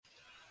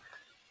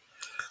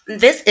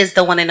This is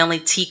the one and only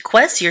T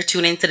Quest. You're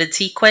tuning to the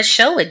T Quest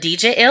show with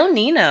DJ El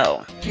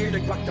Nino.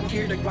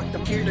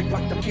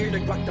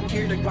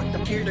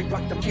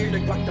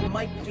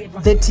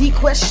 The T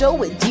Quest show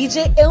with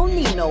DJ El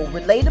Nino.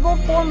 Relatable,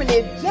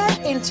 informative, yet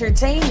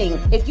entertaining.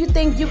 If you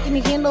think you can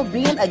handle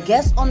being a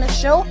guest on the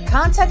show,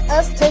 contact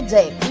us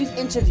today. We've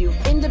interviewed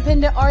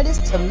independent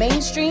artists to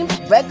mainstream,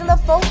 regular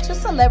folk to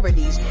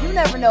celebrities. You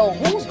never know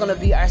who's going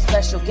to be our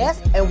special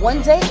guest, and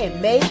one day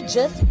it may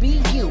just be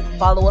you.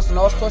 Follow us on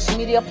all social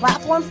media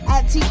platforms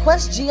at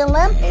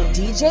TQuestGLM and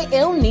DJ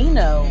El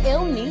Nino.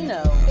 El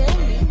Nino. El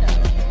Nino.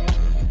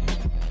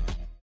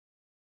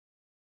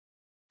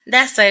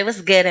 That's right.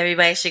 What's good,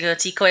 everybody? It's your girl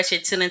T Quest. You're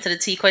tuning into the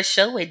T Quest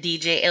show with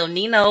DJ El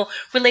Nino.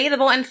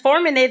 Relatable,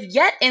 informative,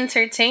 yet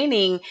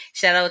entertaining.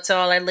 Shout out to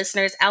all our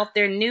listeners out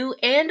there, new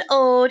and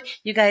old.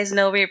 You guys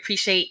know we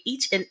appreciate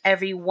each and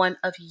every one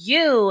of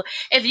you.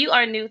 If you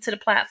are new to the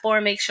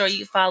platform, make sure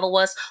you follow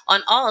us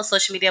on all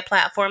social media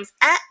platforms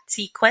at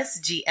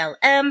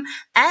TQuestGLM,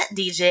 at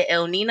DJ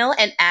El Nino,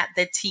 and at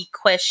the T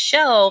Quest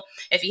show.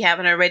 If you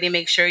haven't already,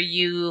 make sure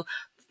you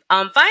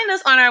find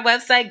us on our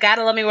website,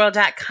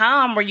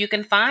 GottaLoveMeWorld.com, where you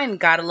can find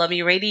Gotta Love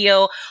Me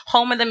Radio,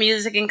 home of the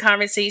music and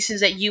conversations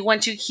that you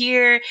want to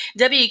hear,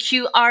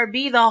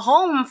 WQRB, the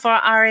home for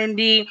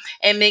R&B,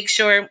 and make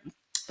sure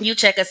you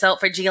check us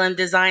out for GLM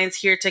Designs,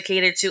 here to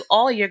cater to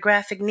all your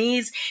graphic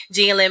needs.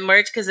 GLM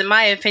merch, because in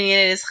my opinion,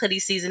 it is hoodie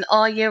season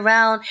all year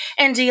round.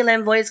 And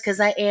GLM voice,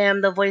 because I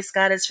am the voice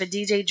goddess for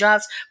DJ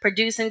drops,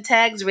 producing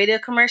tags, radio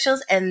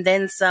commercials, and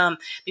then some.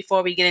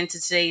 Before we get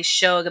into today's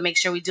show, to make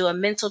sure we do a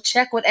mental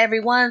check with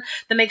everyone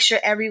to make sure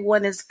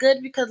everyone is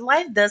good, because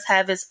life does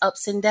have its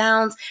ups and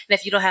downs. And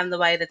if you don't have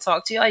nobody to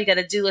talk to, all you got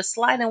to do is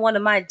slide in one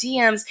of my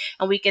DMs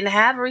and we can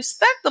have a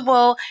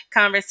respectable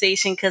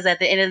conversation, because at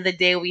the end of the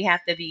day, we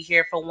have to be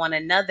here for one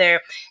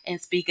another. And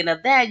speaking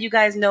of that, you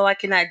guys know I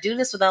cannot do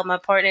this without my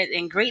partner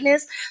in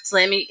greatness. So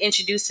let me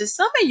introduce to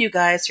some of you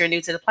guys who are new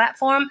to the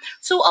platform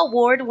to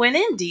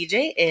award-winning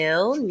DJ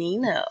El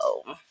Nino.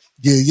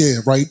 Yeah.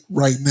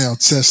 Right now,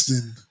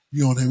 testing.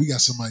 You on here. We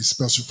got somebody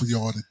special for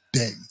y'all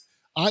today.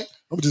 All right,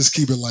 I'm gonna just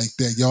keep it like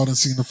that. Y'all done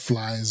seen the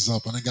flyers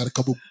up, and I got a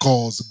couple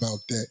calls about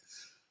that.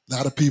 A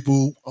lot of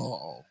people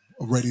are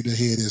ready to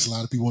hear this. A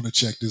lot of people want to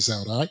check this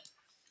out. All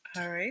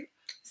right.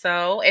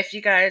 So if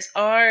you guys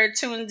are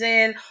tuned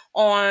in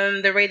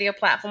on the radio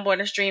platform or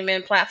the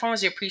streaming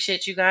platforms, we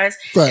appreciate you guys.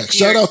 Facts.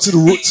 Shout out to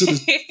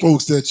the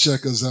folks that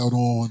check us out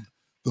on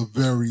the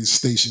very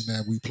station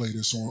that we play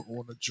this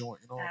on the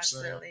joint. You know what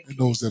Absolutely. I'm saying? And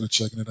those that are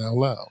checking it out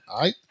loud. All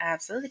right?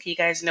 Absolutely. You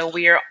guys know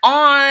we are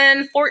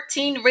on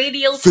 14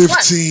 Radio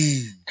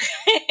 15.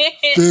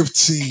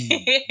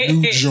 15.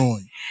 New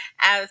joint.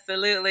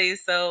 Absolutely.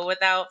 So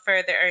without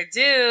further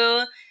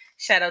ado,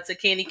 shout out to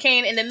Candy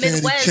Cane in the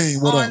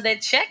Midwest on the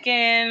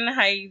check-in.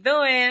 How you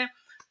doing?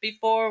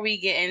 Before we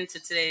get into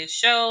today's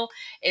show,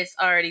 it's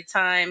already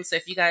time. So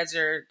if you guys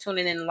are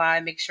tuning in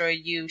live, make sure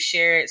you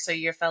share it so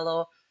your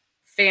fellow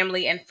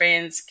family and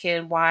friends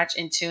can watch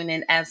and tune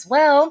in as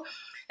well.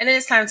 And then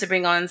it's time to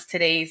bring on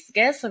today's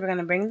guests. So we're going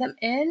to bring them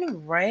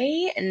in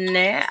right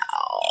now.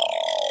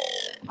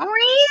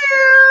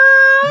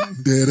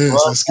 There it is.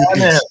 Let's get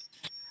this.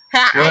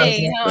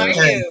 Hi, how are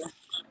you?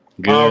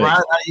 Good. All right.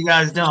 How you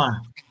guys doing?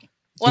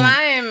 Well,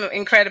 I am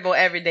incredible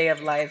every day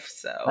of life,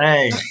 so.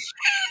 Hey.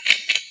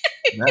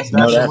 That's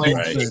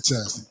right.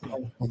 Fantastic.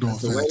 I'm doing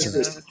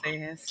fantastic.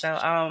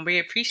 So we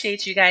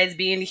appreciate you guys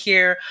being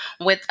here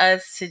with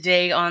us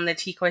today on the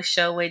T Quest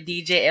show with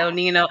DJ El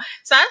Nino.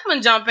 So I'm going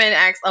to jump in and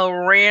ask a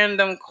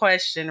random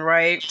question,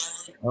 right?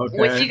 Okay.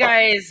 With you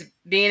guys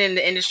being in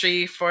the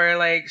industry for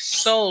like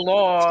so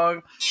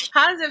long,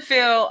 how does it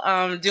feel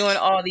doing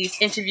all these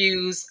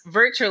interviews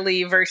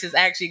virtually versus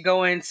actually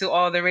going to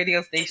all the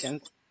radio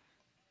stations?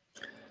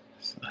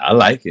 I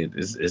like it.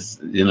 It's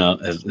you know,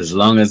 as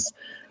long as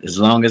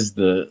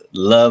the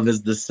love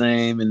is the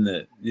same and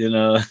the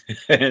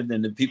and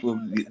then the people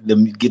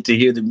get to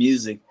hear the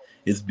music,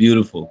 it's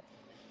beautiful.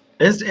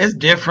 It's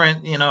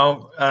different,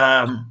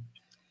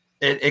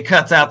 it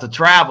cuts out the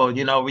travel.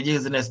 We're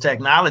using this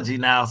technology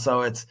now,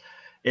 so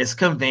it's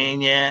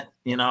convenient.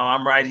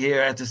 I'm right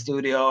here at the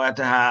studio at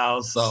the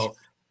house, so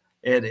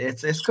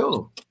it's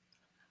cool.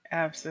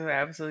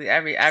 Absolutely.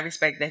 I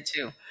respect that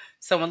too.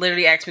 Someone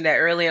literally asked me that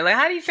earlier. Like,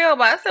 how do you feel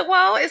about it? I said,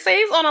 well, it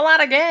saves on a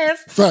lot of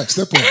gas. Facts.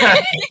 That point.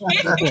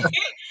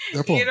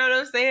 You know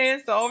what I'm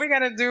saying? So all we got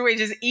to do is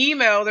just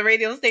email the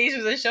radio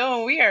stations and show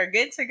them we are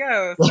good to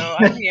go. So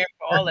I'm here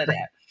for all of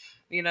that.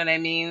 You know what I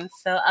mean?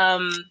 So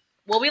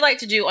what we like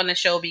to do on the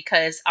show,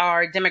 because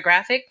our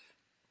demographic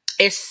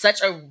is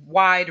such a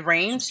wide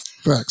range.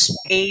 Facts.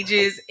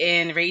 Ages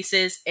and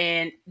races,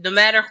 and no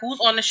matter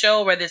who's on the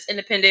show, whether it's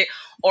independent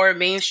or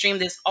mainstream,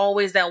 there's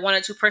always that one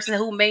or two person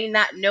who may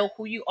not know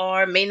who you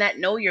are, may not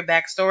know your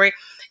backstory,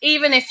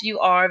 even if you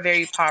are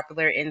very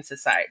popular in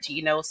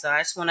society, So I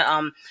just want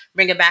to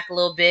bring it back a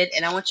little bit,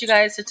 and I want you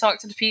guys to talk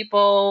to the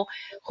people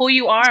who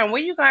you are and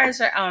where you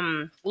guys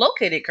are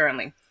located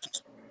currently.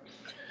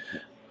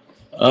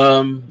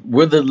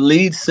 We're the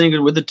lead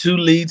singer. We're the two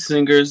lead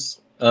singers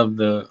of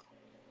the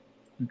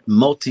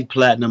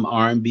multi-platinum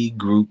R&B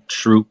group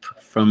troupe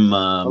from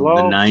the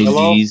Hello?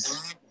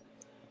 90s.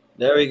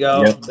 There we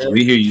go. Yep,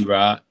 we hear you,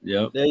 Rod.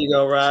 Yep, There you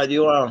go, Rod.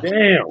 You on?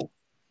 Damn.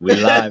 we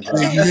live.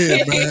 Yeah, you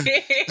here, man.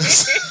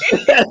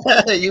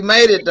 You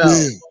made it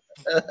though.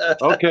 Yeah.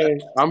 Okay,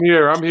 I'm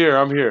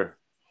here.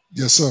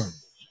 Yes, sir.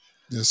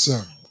 Yes,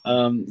 sir.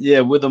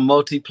 Yeah, we're the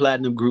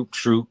multi-platinum group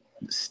troupe.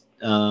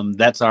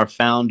 That's our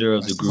founder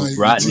of the group,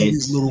 Rodney.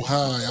 TV's a little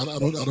high. I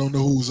don't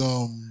know who's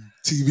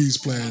TV's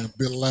playing. A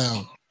bit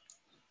loud.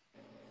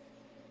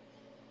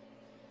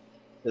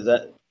 Is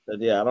that?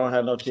 Yeah, I don't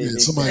have no TV. Yeah,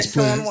 somebody's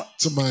playing.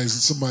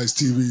 Somebody's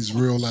TV's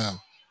real loud.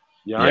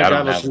 Yeah, I ain't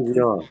got no TV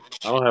on.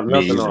 I don't have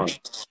nothing on.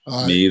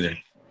 All right. Me either.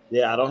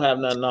 Yeah, I don't have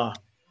nothing on.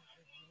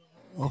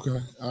 Okay.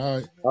 All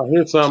right. I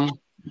hear something.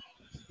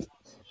 All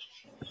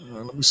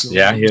right, let me see.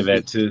 Yeah, I hear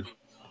that too.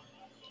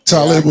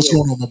 Tyler, what's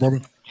going on, my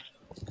brother?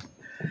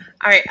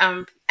 All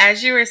right.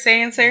 As you were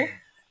saying, sir.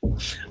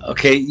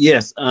 Okay.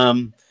 Yes.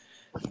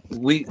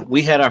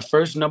 We had our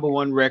first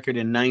 #1 record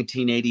in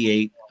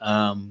 1988.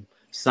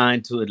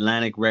 Signed to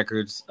Atlantic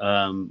Records.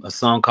 A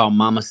song called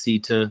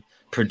Mamacita,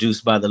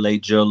 produced by the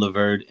late Joe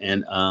Laverde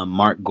and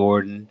Mark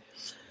Gordon.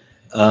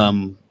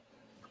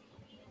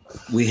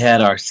 We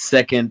had our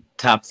second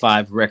top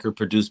 5 record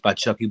produced by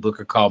Chucky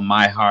Booker called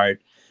My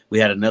Heart. We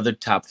had another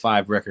top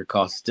 5 record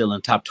called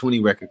top 20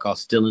 record called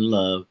Still in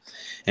Love.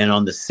 And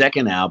on the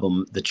second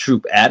album, the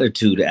Troop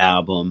Attitude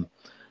album,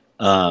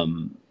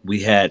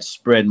 we had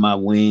Spread My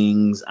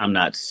Wings, I'm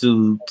Not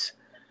Suit.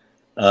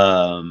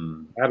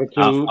 Attitude.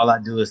 All I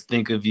Do Is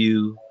Think of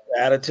You.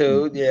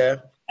 Attitude, yeah.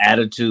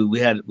 Attitude.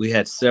 We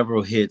had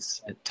several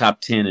hits,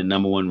 top 10 and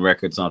 #1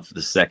 records on for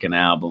the second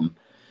album.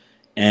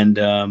 And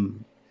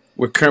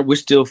we're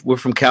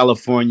from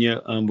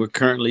California. We're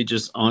currently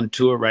just on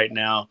tour right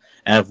now,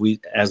 as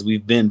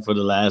we've been for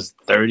the last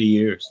 30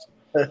 years.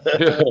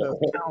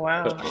 Oh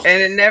wow!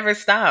 And it never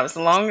stops.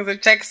 As long as the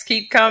checks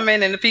keep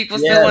coming and the people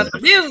still want the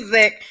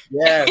music.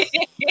 Yes.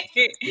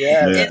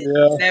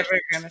 It's never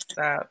gonna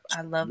stop.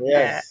 I love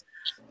that.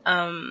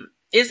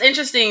 It's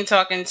interesting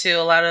talking to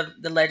a lot of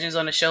the legends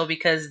on the show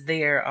because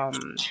their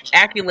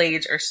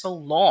accolades are so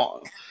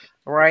long,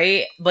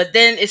 right? But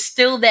then it's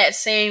still that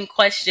same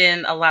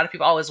question. A lot of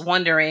people always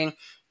wondering,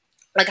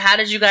 like, how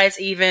did you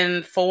guys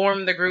even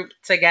form the group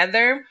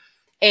together?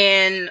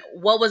 And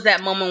what was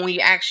that moment when you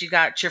actually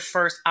got your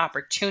first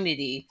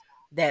opportunity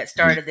that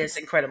started this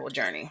incredible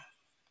journey?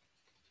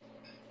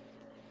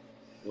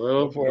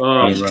 Well,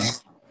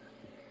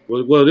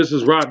 this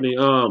is Rodney.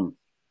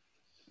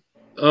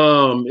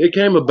 It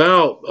came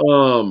about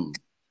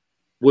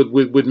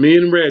with me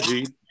and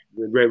Reggie.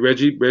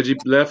 Reggie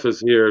left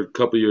us here a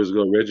couple years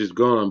ago. Reggie's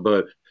gone,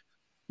 but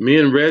me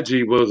and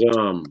Reggie was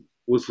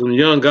some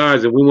young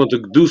guys, and we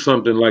wanted to do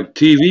something like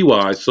TV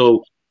wise.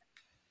 So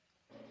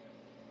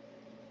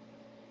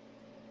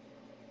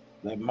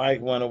that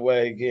mic went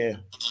away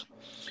again.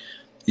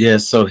 Yeah.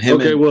 So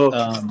him. Okay. And, well.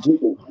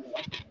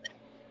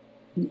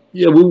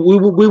 Yeah,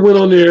 we went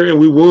on there and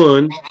we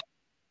won.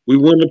 We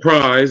won the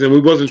prize, and we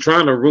wasn't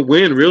trying to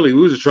win really.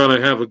 We was just trying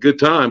to have a good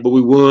time, but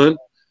we won.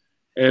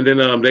 And then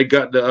they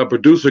got the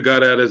producer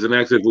got out as an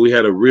actor. We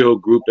had a real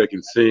group that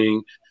can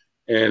sing,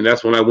 and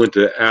that's when I went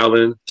to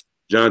Alan,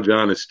 John,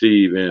 and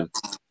Steve, and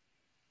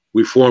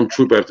we formed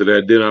Troop after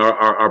that. Then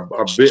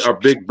our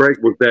big break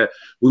was that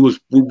we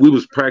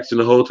was practicing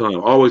the whole time,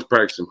 always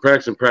practicing.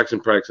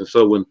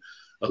 So when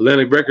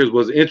Atlantic Records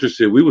was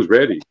interested, we was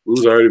ready. We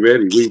was already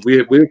ready.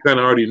 We kind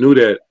of already knew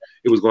that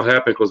it was going to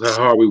happen because how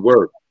hard we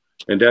worked.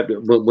 And that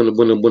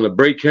when the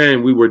break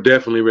came, we were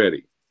definitely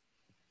ready.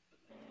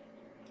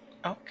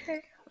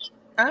 Okay.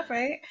 All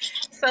right.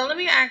 So let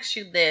me ask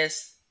you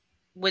this.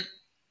 With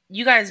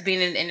you guys being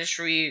in the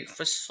industry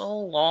for so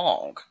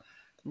long,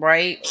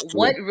 right?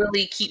 What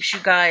really keeps you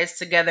guys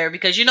together?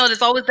 Because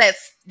there's always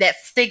that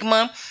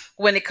stigma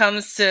when it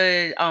comes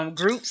to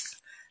groups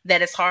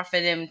that it's hard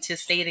for them to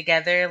stay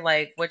together.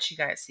 Like, what's you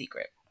guys'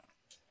 secret?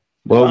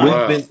 Well,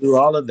 we've been through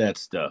all of that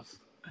stuff.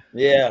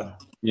 Yeah.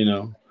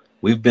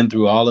 We've been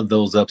through all of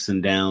those ups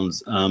and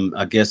downs.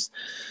 I guess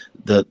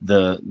the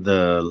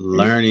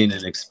learning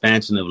and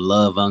expansion of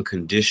love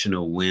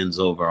unconditional wins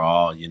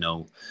overall.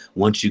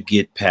 Once you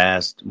get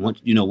past,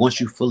 once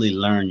you fully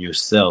learn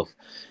yourself,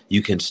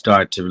 you can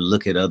start to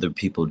look at other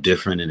people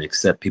different and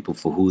accept people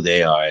for who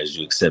they are as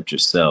you accept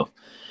yourself.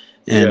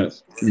 And,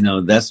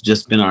 that's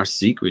just been our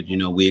secret.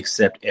 We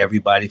accept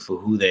everybody for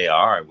who they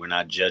are. We're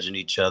not judging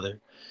each other.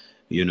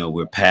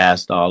 We're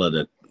past all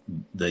of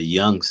the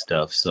young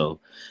stuff. So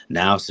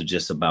now it's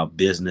just about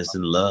business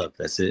and love.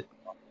 That's it.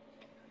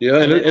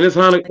 Yeah. And it's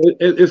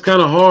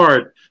kind of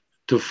hard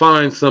to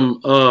find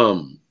some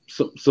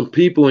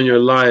people in your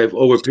life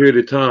over a period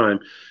of time.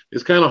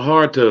 It's kind of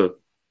hard to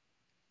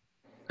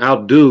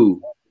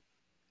outdo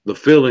the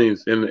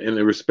feelings and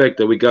the respect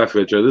that we got for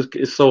each other.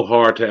 It's so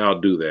hard to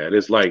outdo that.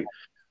 It's like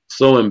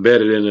so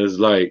embedded in us.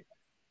 Like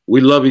we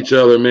love each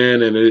other,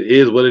 man, and it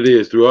is what it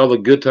is. Through all the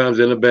good times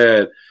and the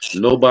bad,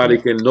 nobody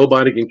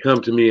can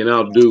come to me and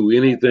outdo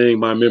anything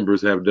my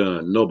members have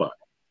done. Nobody.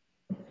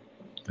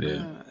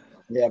 Yeah.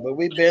 Yeah, but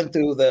we've been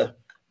through the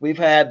we've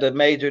had the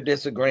major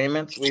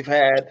disagreements. We've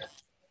had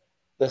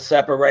the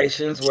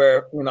separations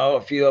where, you know,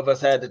 a few of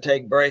us had to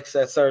take breaks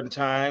at certain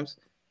times.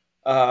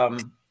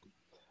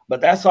 But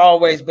that's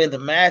always been the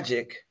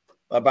magic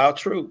about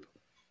Troop.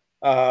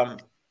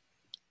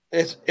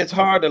 It's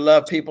hard to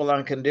love people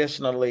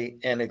unconditionally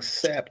and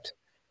accept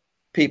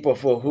people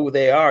for who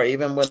they are,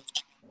 even when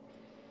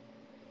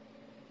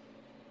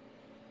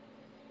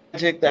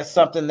magic. That's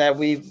something that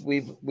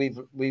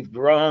we've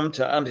grown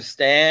to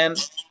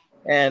understand,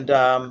 and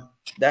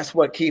that's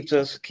what keeps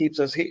us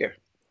here.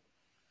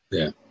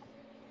 Yeah.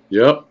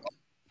 Yep.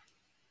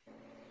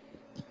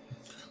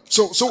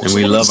 So and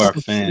we love our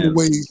fans.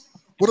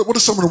 What are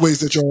some of the ways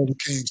that y'all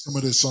overcame some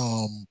of this?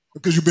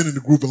 Because you've been in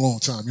the group a long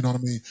time, you know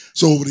what I mean?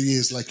 So over the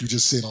years, like you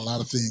just said, a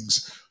lot of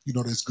things, you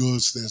know, there's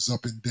goods, there's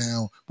up and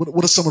down.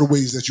 What are some of the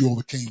ways that you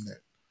overcame that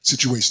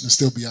situation and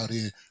still be out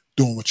here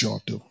doing what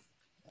y'all do?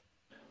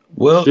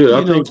 Well, you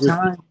know,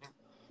 time.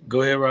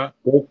 Go ahead, Rob.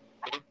 Go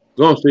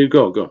on, Steve.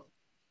 Go.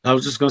 I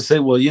was just gonna say,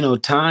 well, you know,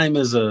 time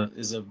is a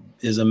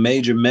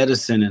major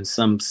medicine in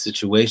some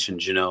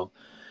situations. You know,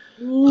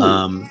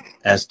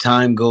 as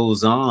time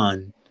goes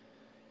on,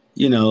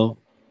 you know,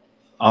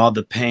 all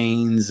the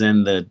pains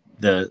and the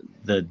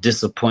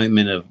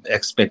disappointment of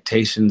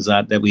expectations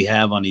that we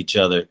have on each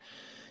other,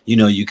 you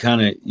know, you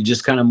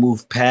just kind of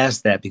move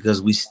past that,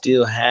 because we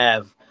still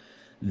have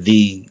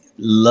the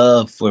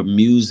love for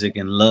music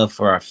and love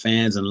for our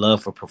fans and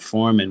love for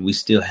performing. We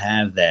still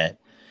have that.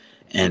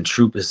 And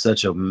Troop is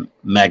such a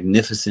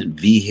magnificent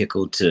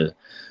vehicle to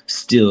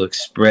still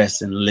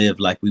express and live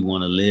like we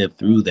want to live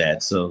through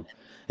that. So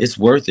it's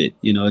worth it.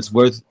 You know, it's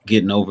worth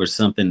getting over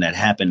something that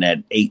happened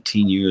at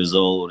 18 years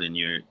old, and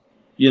you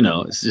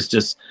know, it's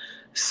just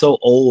so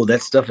old.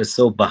 That stuff is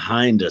so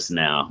behind us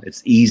now.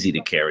 It's easy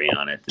to carry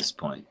on at this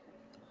point.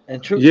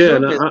 And Troop, yeah,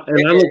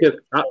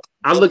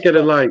 I look at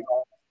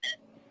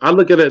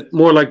it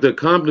more like the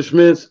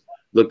accomplishments.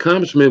 The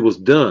accomplishment was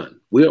done.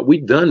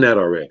 We done that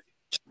already.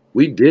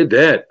 We did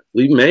that.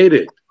 We made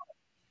it.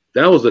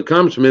 That was the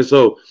accomplishment.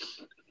 So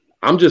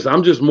I'm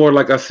just more,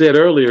 like I said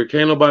earlier,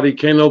 can't nobody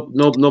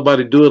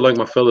do it like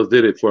my fellas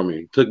did it for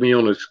me. Took me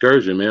on an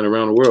excursion, man,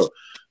 around the world.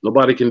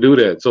 Nobody can do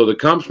that. So the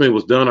accomplishment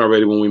was done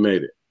already when we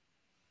made it.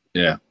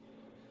 Yeah.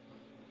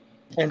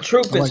 And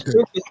Troop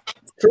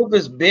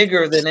is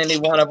bigger than any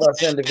one of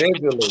us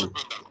individually.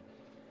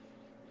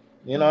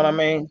 You know what I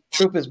mean?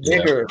 Troop is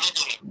bigger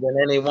than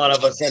any one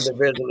of us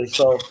individually.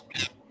 So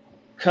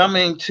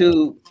coming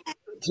to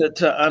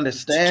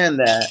understand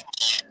that,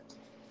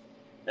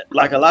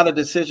 like a lot of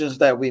decisions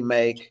that we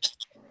make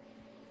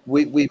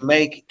in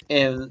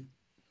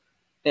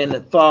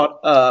the thought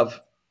of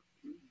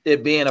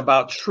it being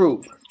about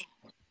Troop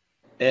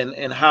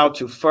and how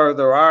to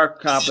further our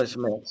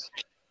accomplishments.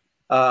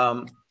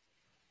 And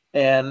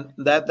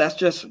that's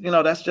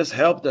just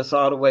helped us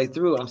all the way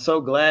through. I'm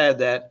so glad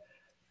that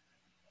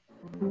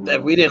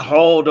we didn't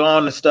hold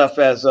on to stuff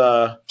as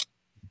hold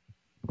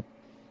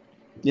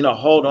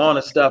on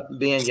to stuff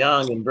being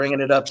young and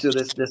bringing it up to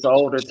this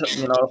older,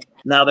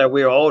 now that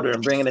we're older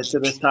and bringing it to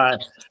this time,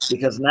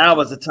 because now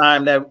is the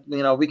time that,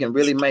 you know, we can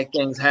really make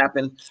things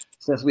happen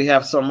since we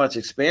have so much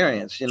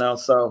experience, you know.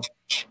 So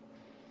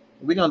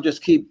we're going to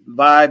just keep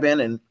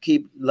vibing and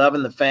keep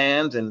loving the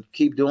fans and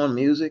keep doing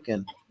music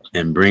and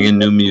bringing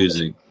new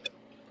music.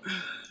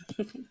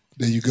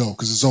 There you go,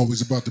 because it's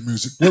always about the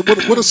music.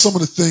 What are some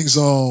of the things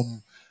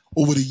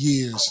over the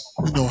years,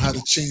 you know, how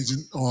the change in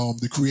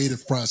the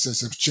creative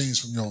process has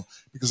changed from y'all?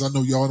 Because I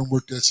know y'all done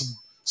worked at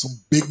some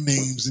big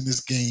names in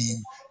this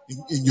game,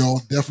 and y'all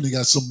definitely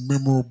got some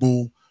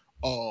memorable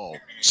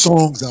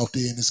songs out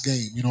there in this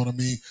game. You know what I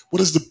mean?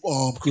 What is the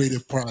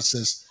creative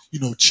process, you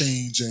know,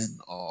 change, and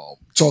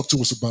talk to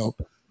us about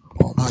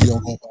how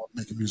y'all go about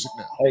making music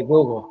now. Hey,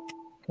 Google,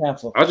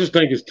 cancel. I just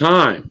think it's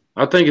time.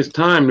 I think it's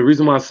time. The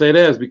reason why I say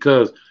that is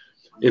because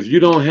if you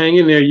don't hang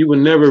in there, you will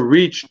never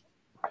reach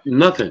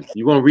nothing.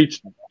 You won't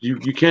reach.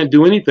 You can't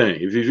do anything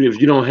if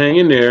you don't hang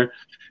in there,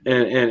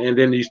 and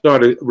then you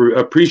start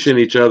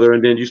appreciating each other,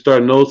 and then you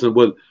start noticing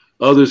what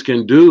others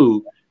can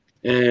do,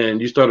 and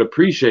you start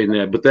appreciating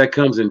that. But that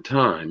comes in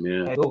time,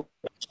 man.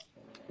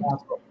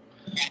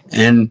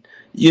 And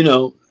you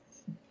know,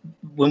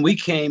 when we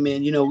came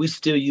in, you know, we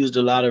still used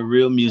a lot of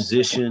real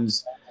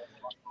musicians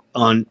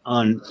on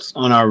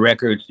our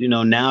records. You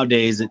know,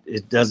 nowadays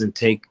it doesn't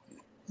take.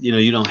 You know,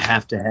 you don't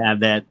have to have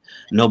that.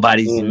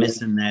 Nobody's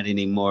missing that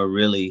anymore,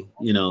 really.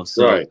 You know,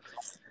 so right.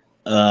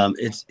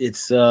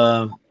 It's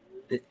I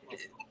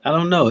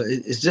don't know.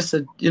 It's just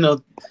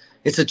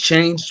it's a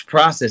changed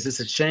process. It's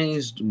a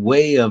changed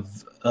way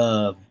of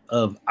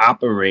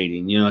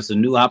operating. You know, it's a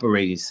new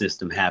operating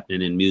system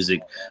happening in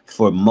music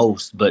for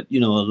most. But you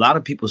know, a lot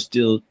of people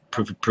still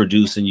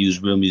produce and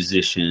use real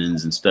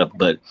musicians and stuff.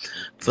 But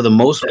for the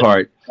most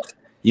part,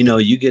 you know,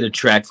 you get a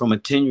track from a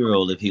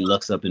 10-year-old if he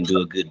looks up and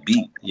do a good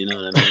beat. You know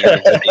what I mean?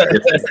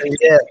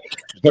 Yeah,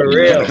 for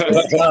real.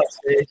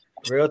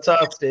 Real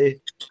talk,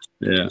 Steve.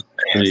 Yeah,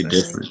 pretty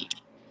different.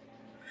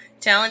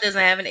 Talent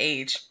doesn't have an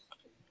age.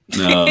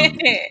 No,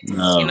 You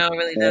no. know, it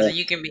really doesn't.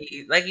 You can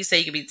be, like you say,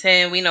 you can be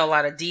 10. We know a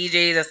lot of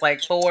DJs that's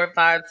like 4,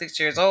 5, 6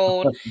 years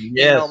old. You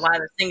know, a Yes. lot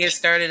of singers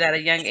started at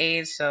a young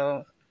age.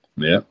 So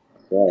Yep.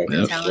 Right. the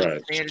Yep. talent Right.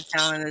 is there. The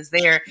talent is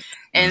there.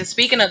 And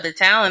speaking of the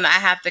talent, I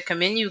have to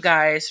commend you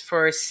guys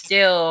for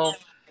still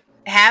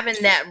having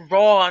that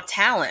raw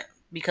talent,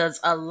 because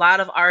a lot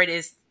of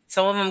artists,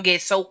 some of them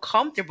get so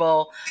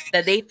comfortable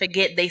that they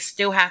forget they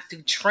still have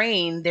to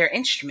train their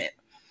instrument.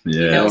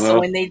 You know, Yeah. so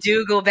when they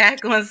do go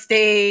back on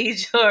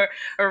stage or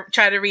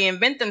try to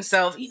reinvent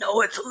themselves, you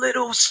know, it's a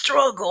little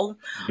struggle,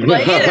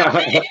 but you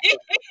know,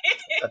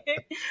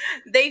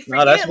 they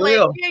No, that's forget, like,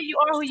 real. yeah, you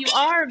are who you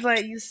are,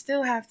 but you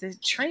still have to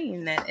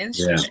train that Yeah.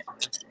 instrument.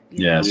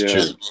 You Yeah, know? it's Yeah.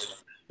 true.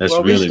 That's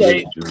Well, we really,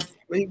 stay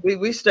really true.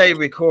 we stay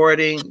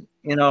recording.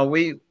 You know,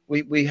 we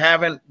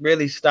haven't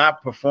really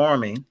stopped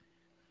performing.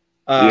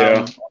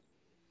 Yeah.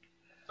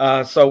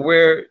 So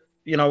we're,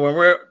 you know, when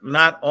we're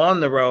not on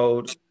the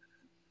road,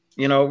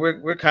 you know,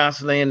 we're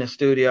constantly in the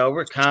studio.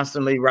 We're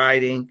constantly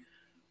writing.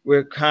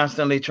 We're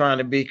constantly trying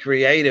to be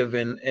creative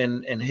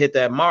and hit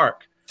that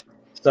mark.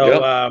 So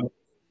Yep.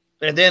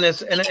 and then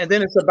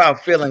it's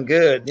about feeling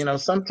good. You know,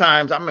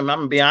 sometimes I'm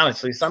gonna be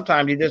honest,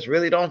 sometimes you just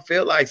really don't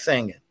feel like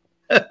singing.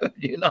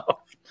 You know,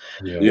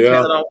 Yeah.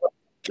 Yeah.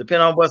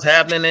 depending on what's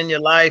happening in your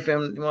life,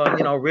 and well,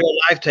 you know, real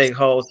life take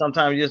hold.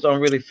 Sometimes you just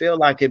don't really feel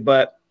like it.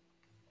 But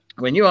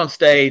when you're on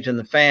stage and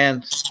the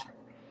fans,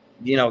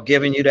 you know,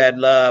 giving you that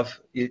love,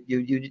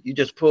 you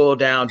just pull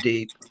down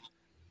deep,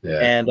 Yeah.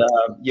 and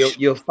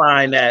you'll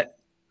find that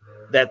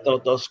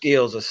those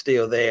skills are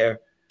still there.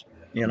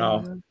 You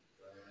know. Mhm.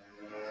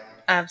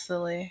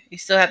 Absolutely. You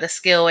still have the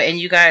skill, and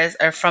you guys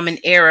are from an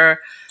era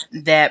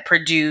that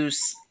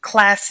produced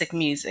classic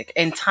music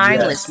and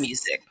timeless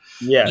music.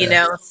 Yeah. You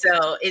know,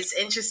 so it's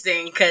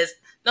interesting because,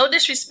 no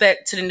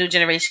disrespect to the new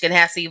generation, it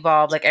has to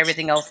evolve like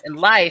everything else in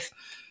life.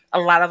 A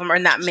lot of them are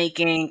not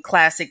making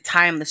classic,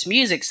 timeless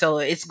music, so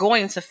it's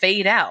going to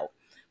fade out.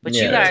 But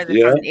you Yeah. guys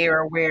are from an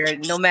era where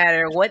no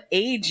matter what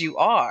age you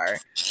are,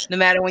 no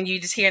matter when you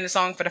just hearing the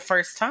song for the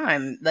first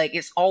time, like,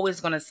 it's always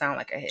going to sound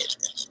like a hit.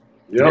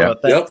 Yep. Well,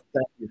 Yep.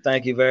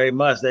 thank you very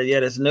much.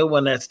 This new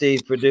one that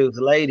Steve produced,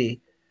 Lady,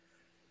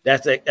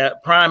 that's a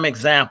prime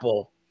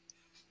example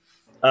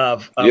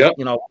of Yep.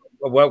 you know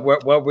what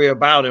we're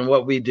about and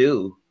what we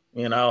do.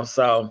 You know,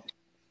 so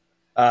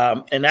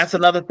and that's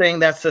another thing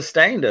that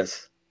sustained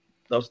us.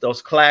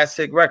 Those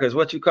classic records.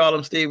 What you call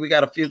them, Steve? We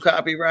got a few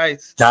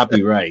copyrights.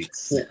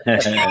 Copyrights.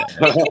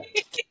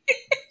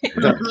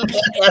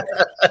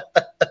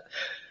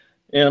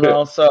 You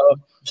know, so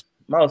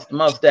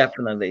most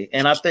definitely.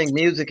 And I think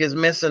music is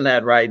missing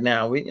that right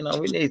now. We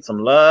need some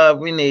love.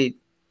 We need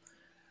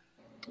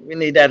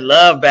that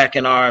love back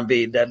in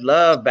R&B, that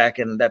love back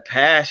in that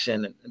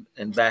passion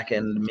and back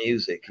in the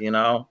music, you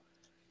know.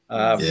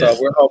 So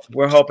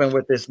we're hoping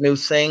with this new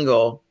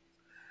single,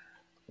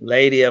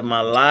 Lady of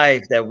My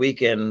Life, that we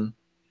can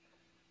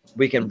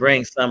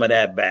bring some of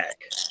that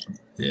back.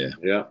 Yeah.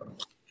 Yeah.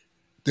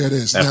 That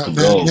is. That's Now,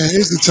 the goal.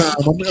 here's the time.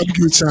 I'm gonna give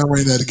you time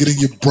right now to get in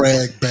your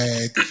brag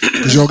bag,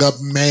 because y'all got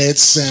mad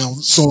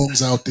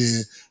songs out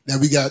there. Now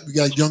we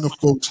got younger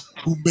folks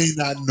who may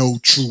not know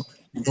Troop.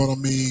 You know what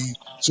I mean?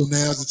 So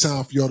now's the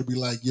time for y'all to be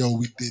like, yo,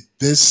 we did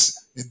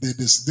this and did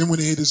this. Then when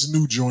they hear this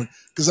new joint,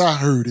 because I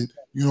heard it,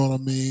 you know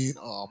what I mean?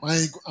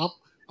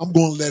 I'm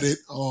gonna let it.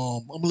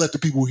 I'm gonna let the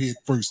people hear it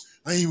first.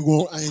 I ain't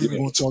even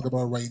gonna talk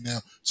about it right now.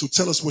 So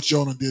tell us what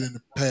y'all done did in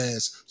the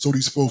past, so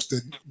these folks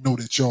that know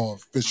that y'all are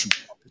official,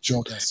 that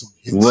y'all got some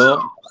hits.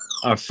 Well,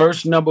 our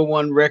first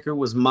 #1 record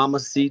was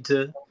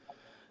Mamacita.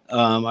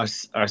 Our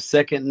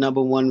second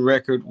 #1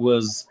 record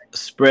was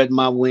Spread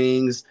My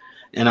Wings.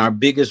 And our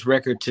biggest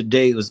record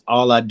today was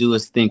All I Do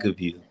Is Think of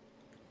You.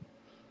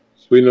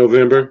 Sweet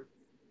November.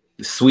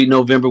 Sweet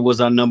November was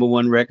our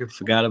 #1 record.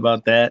 Forgot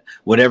about that.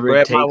 Whatever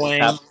Spread It My Takes, Wings.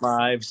 top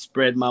 5.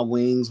 Spread My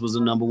Wings was a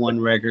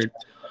 #1 record.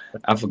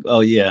 I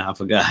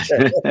forgot.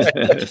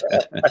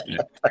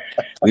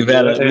 we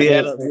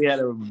had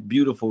a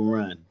beautiful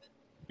run.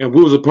 And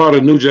we was a part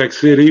of New Jack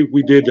City.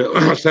 We did the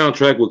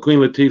soundtrack with Queen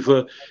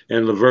Latifah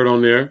and Levert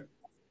on there.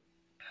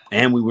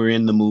 And we were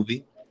in the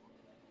movie.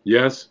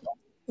 Yes.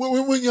 When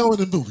y'all in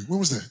the movie? When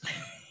was that?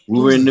 We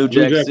were in New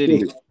Jack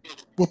City.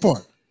 What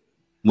part?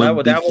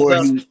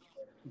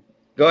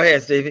 Go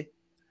ahead, Stevie.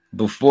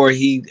 Before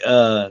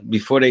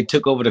they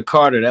took over the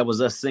Carter, that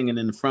was us singing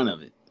in the front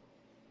of it.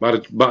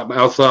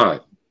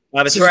 Outside.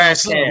 By the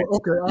trash can.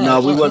 Okay. No,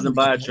 we wasn't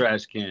by a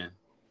trash can.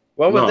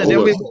 What was it?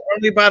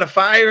 Weren't we by the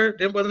fire?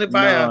 Wasn't it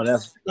by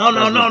No,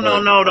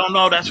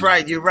 No. That's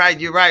right. You're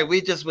right.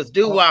 We just was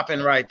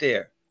doo-wopping right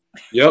there.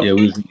 Yep. Yeah,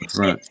 we was in the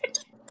front.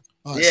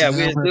 Right, yeah, so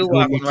we was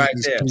doo-wopping right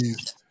there.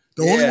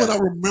 The only one I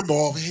remember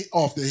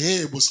off the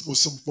head was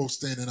some folks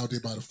standing out there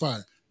by the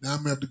fire. Now I'm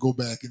gonna have to go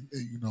back and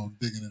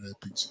dig into that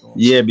piece.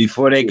 Yeah,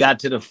 before they got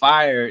to the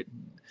fire,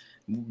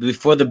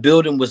 before the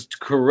building was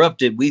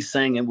corrupted, we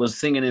sang and was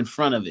singing in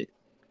front of it.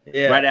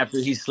 Yeah. Right after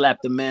he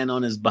slapped the man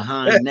on his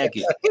behind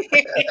naked.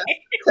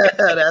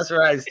 That's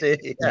right,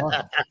 Steve. All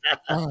right.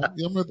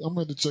 Yeah, I'm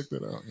going to check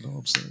that out. You know what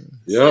I'm saying?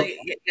 Yep. So,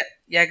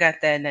 y'all got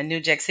that New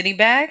Jack City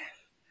bag?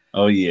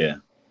 Oh yeah.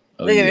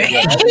 Oh Look yeah.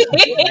 at me.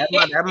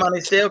 That money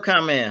still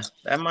come in.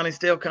 That money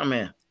still come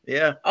in.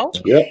 Yeah. Oh,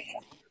 Yep.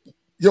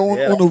 Yo,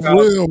 Yeah,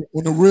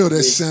 on the real, that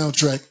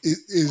soundtrack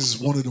is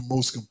one of the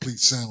most complete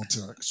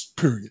soundtracks.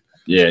 Period.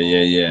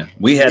 Yeah.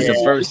 We had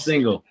the first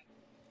single.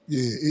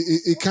 Yeah,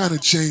 it kind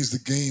of changed the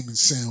game in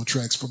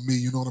soundtracks for me.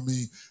 You know what I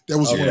mean? That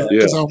was Okay. one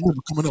because I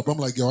remember coming up. I'm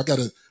like, yo, I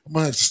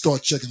might have to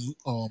start checking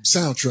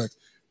soundtracks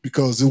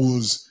because it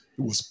was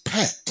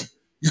packed.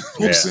 You know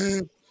what I'm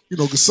saying? You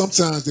know, because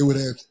sometimes they would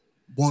have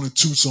 1 or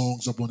 2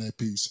 songs up on that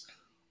piece.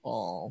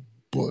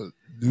 But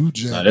New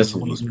Jack. Nah, this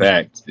one was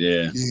packed.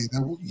 Yeah.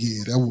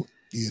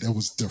 That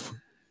was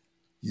different.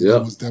 Yeah.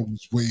 That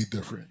was way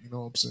different. You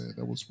know what I'm saying?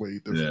 That was way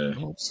different. Yeah. You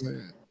know what I'm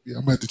saying? Yeah,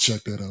 I'm gonna have to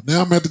check that out. Now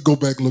I'm gonna have to go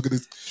back and look at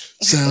the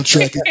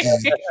soundtrack again.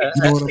 You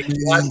know what I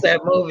mean? Watch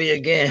that movie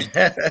again.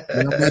 Yeah,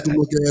 I'm gonna have to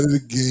look at it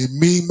again.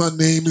 My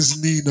name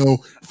is Nino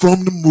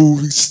from the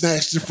movie,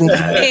 snatched it from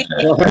the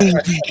movie.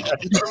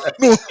 You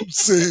know what I'm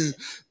saying?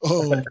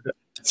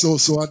 So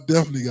I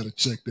definitely gotta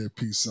check that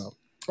piece out.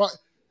 All right.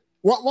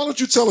 Why don't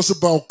you tell us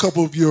about a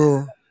couple of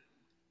your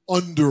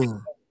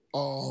under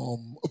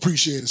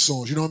appreciated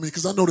songs? You know what I mean?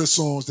 Because I know there's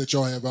songs that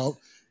y'all have out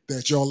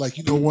that y'all like,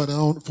 you know what,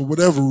 for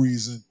whatever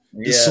reason,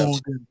 this song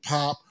didn't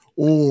pop,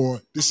 or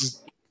this is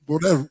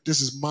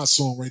my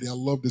song right here. I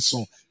love this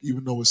song,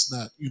 even though it's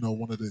not,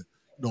 one of the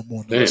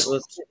more nice.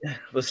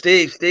 Well,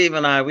 Steve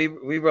and I,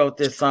 we wrote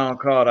this song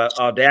called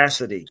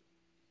Audacity.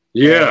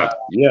 Yeah.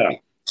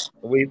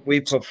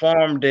 We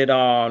performed it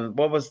on,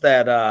 what was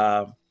that?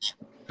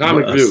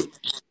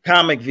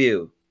 Comic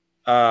View.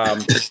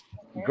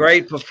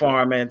 Great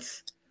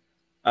performance.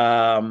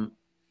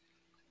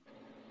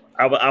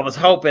 I was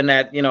hoping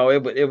that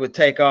it would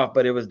take off,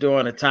 but it was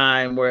during a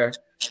time where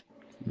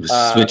we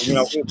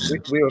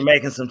were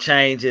making some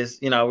changes.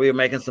 We were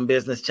making some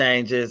business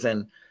changes,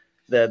 and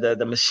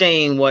the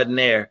machine wasn't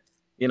there.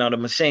 The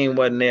machine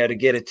wasn't there to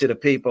get it to the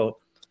people.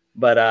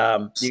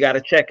 But you got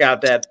to check out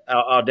that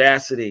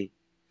Audacity.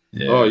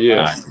 Yeah. Oh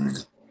yeah,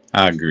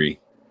 I agree.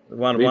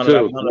 One of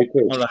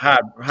the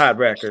hot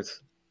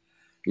records.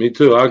 Me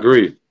too. I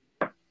agree.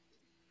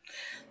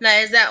 Now,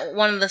 is that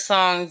one of the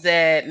songs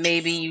that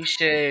maybe you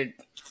should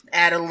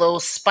add a little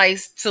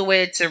spice to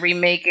it to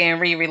remake and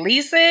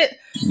re-release it?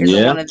 Is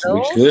it one of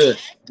those? We could.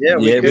 Yeah,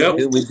 we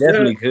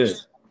definitely could.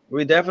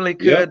 We definitely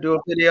could do a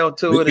video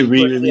to it. We could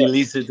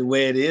re-release it the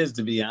way it is,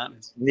 to be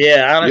honest.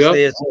 Yeah,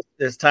 honestly,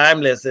 it's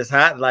timeless. It's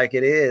hot like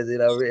it is, Yeah,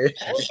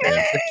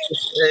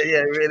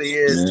 it really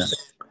is.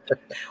 Yeah.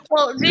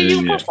 Well, do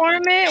you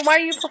perform it? Why are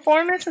you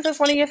performing? Since it's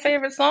one of your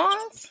favorite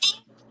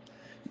songs.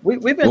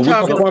 We've been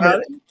talking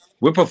about it.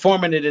 We're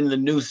performing it in the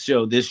new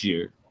show this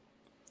year.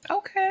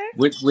 Okay.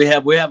 We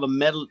have a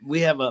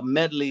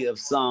medley of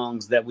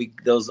songs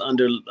those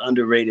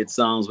underrated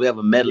songs. We have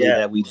a medley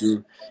that we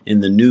do in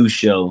the new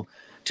show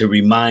to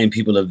remind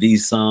people of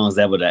these songs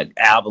that were like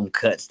album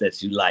cuts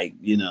that you like,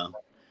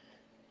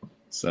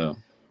 So.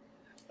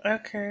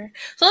 Okay.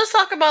 So let's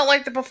talk about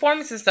like the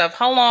performance and stuff.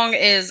 How long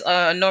is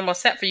a normal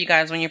set for you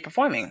guys when you're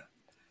performing?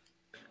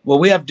 Well,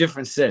 we have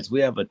different sets.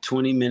 We have a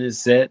 20-minute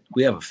set.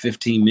 We have a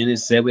 15-minute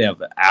set. We have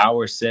an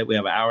hour set. We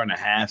have an hour and a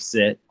half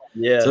set.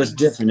 Yeah. So it's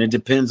different. It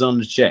depends on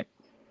the check.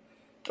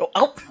 I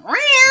like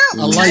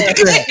that.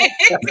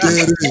 There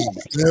it is.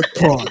 That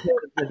part.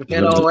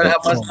 Depending on how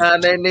much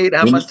time they need,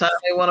 how much time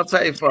they want to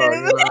pay for.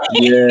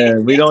 Yeah,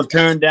 we don't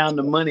turn down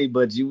the money,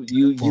 but you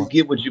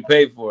get what you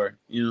pay for.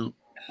 Okay.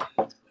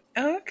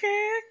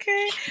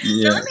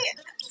 Yeah. So let me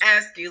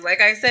ask you,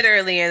 like I said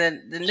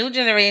earlier, the new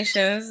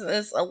generations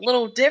is a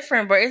little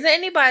different, but is there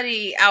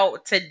anybody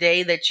out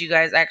today that you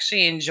guys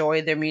actually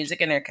enjoy their music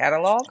and their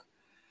catalog?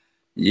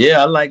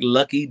 Yeah, I like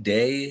Lucky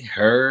Day,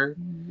 her.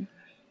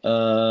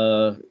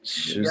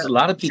 There's a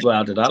lot of people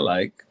out that I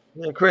like.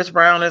 Yeah, Chris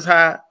Brown is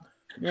hot.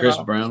 Chris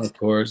Brown, of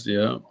course,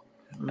 yeah.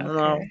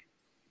 Okay.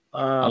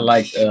 I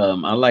like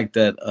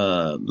that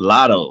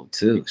Lotto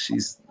too.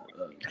 She's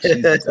wow.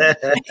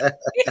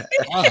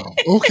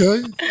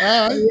 Okay.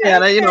 All right. Yeah,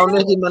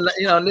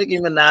 Nicki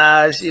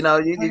Minaj. You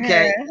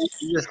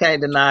just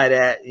can't deny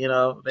that.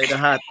 They the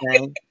hot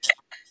thing.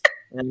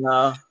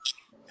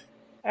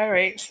 All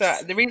right. So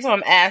the reason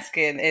I'm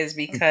asking is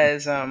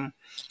because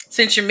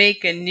since you're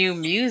making new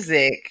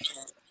music,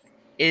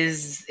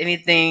 is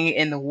anything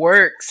in the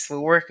works? We're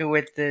working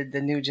with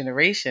the new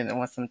generation and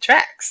want some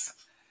tracks.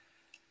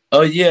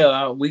 Oh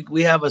yeah,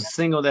 we have a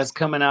single that's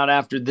coming out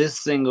after this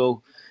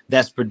single.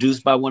 That's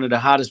produced by one of the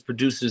hottest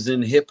producers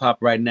in hip hop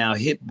right now,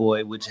 Hit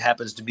Boy, which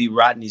happens to be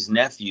Rodney's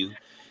nephew.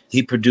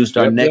 He produced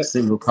our next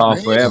single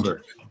called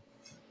Forever.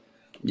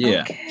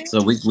 Yeah, okay.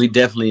 So we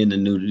definitely in the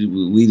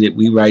new.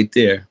 We right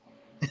there.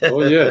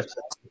 Oh yeah.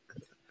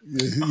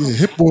 Yeah,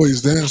 Hit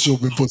Boy's dance show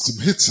been put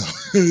some hits out.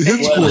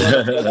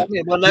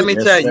 Well, let me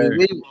tell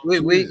you,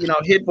 we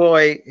Hit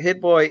Boy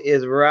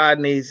is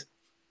Rodney's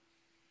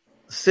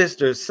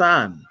sister's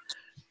son.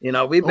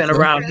 We've been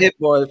around Hit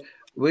Boy.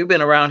 we've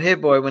been around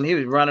Hit Boy when he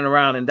was running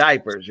around in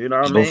diapers. You know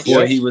what I mean?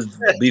 Before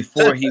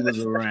he was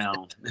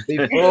around.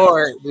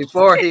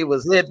 before he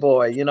was Hit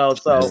Boy. You know,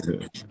 so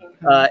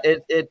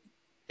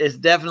it's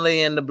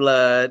definitely in the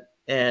blood,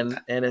 and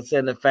it's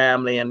in the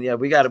family. And yeah,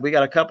 we got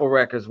a couple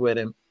records with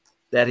him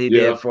that he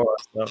did for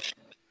us. So,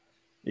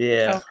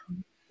 yeah,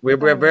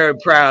 we're very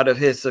proud of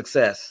his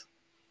success.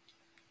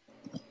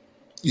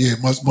 Yeah,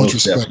 much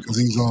respect, because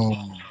he's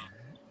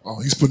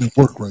putting in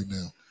work right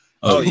now.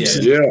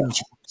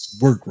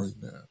 Work right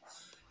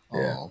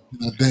now.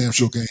 Damn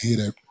sure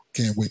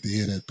can't wait to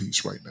hear that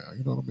piece right now.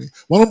 You know what I mean?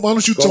 Why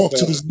don't you talk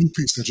to this new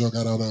piece that y'all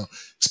got out?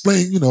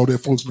 Explain, that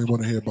folks may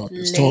want to hear about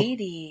this.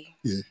 Lady.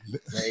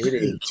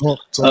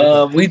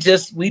 Talk. We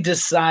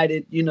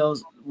decided,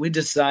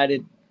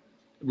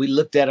 we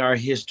looked at our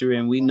history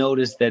and we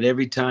noticed that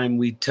every time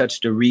we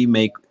touched a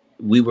remake,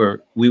 we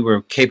were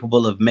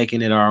capable of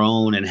making it our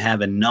own and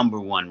having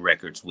 #1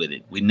 records with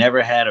it. We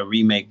never had a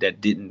remake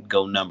that didn't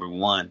go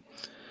 #1.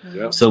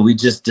 Yeah. So we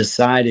just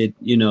decided,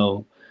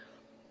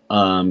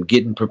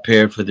 getting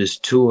prepared for this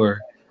tour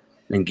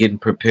and getting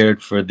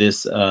prepared for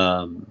this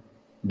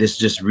this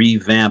just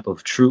revamp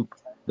of Troop,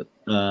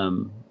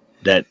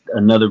 that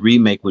another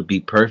remake would be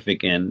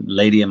perfect. And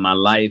Lady in My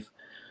Life,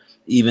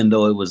 even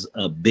though it was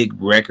a big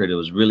record, it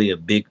was really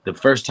the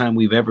first time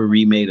we've ever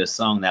remade a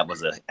song that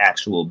was an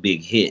actual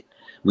big hit.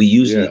 We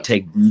usually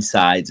take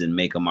B-sides and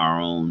make them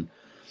our own.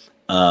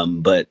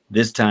 But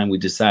this time we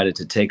decided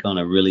to take on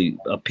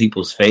a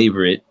people's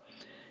favorite,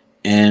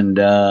 and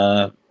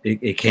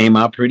it came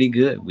out pretty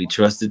good. We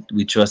trusted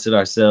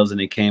ourselves,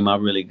 and it came out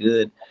really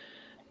good.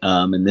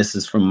 And this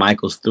is from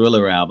Michael's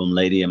Thriller album,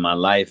 Lady in My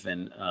Life.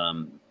 And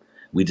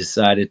we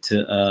decided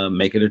to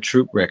make it a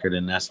Troop record,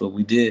 and that's what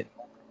we did.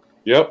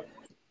 Yep.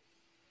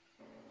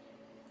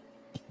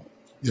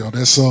 Yo,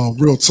 that's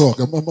real talk.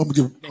 I'm gonna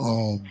give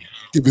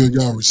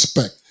y'all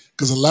respect,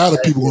 because a lot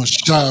of people gonna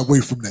shy away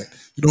from that.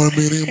 You know what I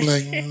mean? They're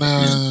like,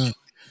 nah.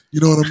 You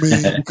know what I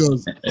mean?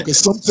 Because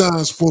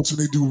sometimes folks, when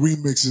they do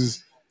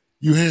remixes,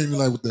 you hear me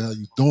like, what the hell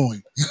you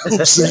doing? You know what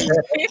I'm saying?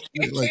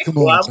 Like, come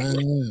on,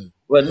 man.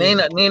 Well,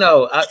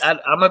 Nino, I'm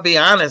gonna be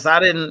honest. I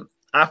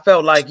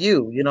felt like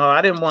you.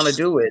 I didn't want to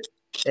do it,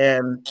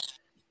 and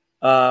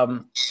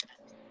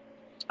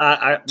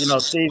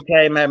Steve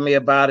came at me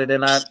about it,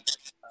 and I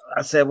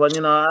said, well,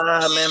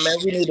 man,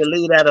 we need to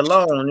leave that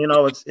alone.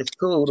 It's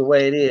cool the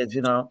way it is,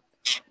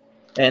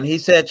 And he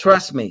said,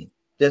 trust me,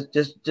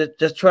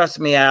 just trust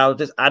me, Al.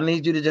 I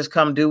need you to just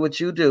come do what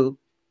you do,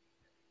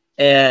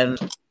 and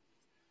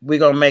we're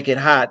gonna make it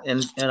hot.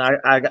 And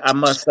I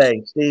must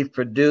say, Steve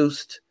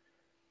produced.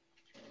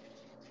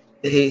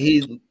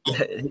 He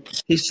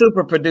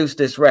super produced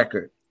this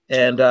record,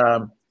 and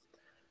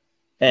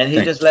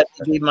he just let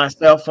me be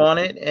myself on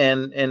it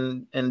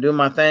and do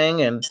my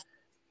thing, and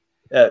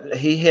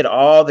he hit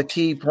all the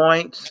key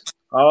points,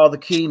 all the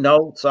key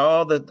notes,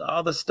 all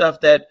the stuff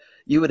that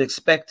you would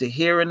expect to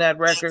hear in that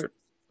record,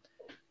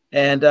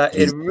 and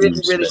it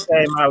really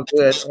came out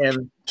good.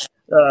 And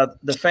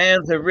the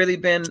fans have really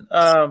been.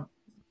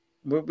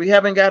 We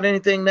haven't got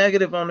anything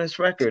negative on this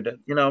record.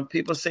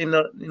 People seem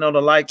to, to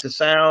like the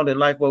sound and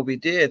like what we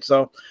did.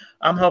 So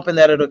I'm hoping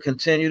that it'll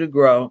continue to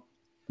grow.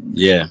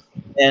 Yeah.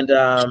 And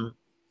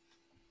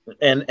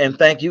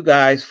thank you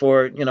guys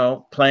for,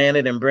 playing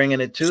it and bringing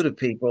it to the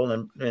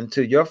people and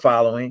to your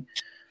following.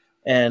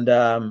 And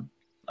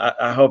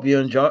I hope you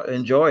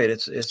enjoy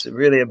it. It's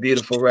really a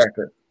beautiful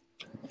record.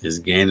 It's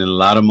gaining a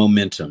lot of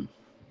momentum.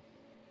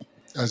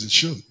 As it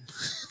should.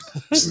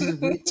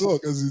 Real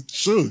talk, as it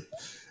should.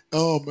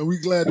 And we're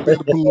glad to be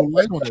able to put a little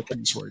light on that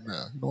piece right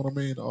now. You know what I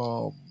mean?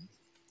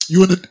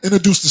 You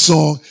introduce the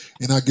song,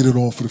 and I get it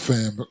on for the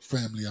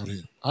family out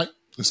here. All right,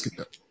 let's get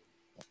that.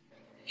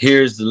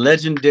 Here's the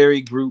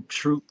legendary group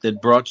Troop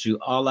that brought you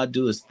All I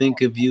Do Is Think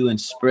of You and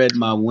Spread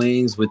My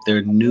Wings with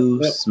their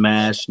new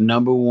smash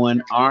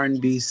 #1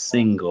 R&B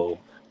single,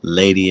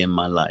 Lady in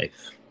My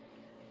Life.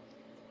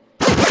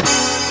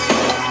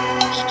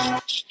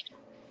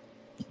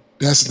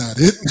 That's not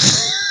it.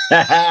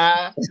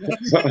 That's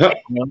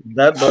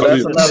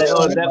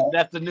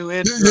the new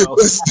intro.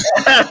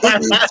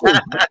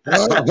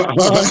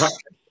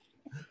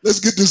 Let's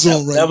get this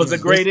on right. That was a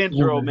great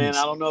intro, man.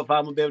 I don't know if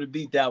I'm gonna be able to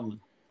beat that one.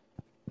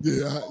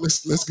 Yeah,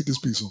 let's get this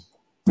piece on.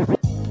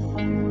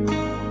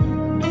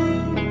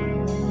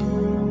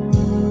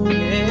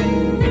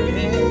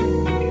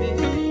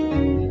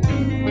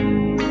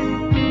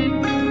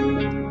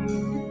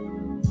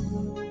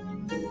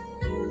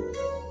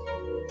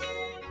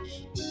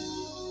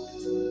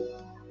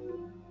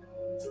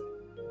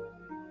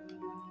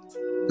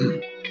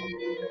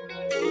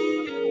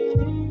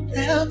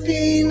 There'll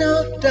be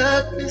no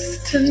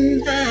darkness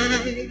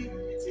tonight.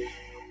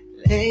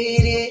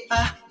 Lady,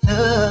 our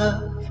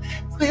love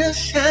will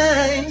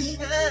shine,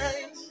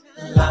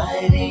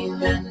 lighting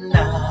the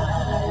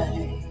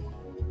night.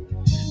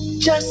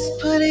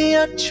 Just put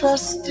your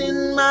trust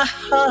in my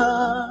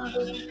heart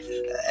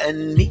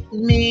and meet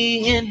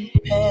me in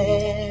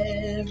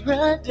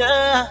paradise.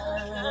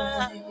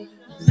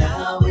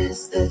 Now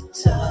is the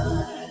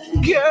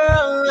time,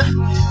 girl.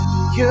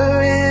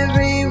 You're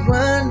every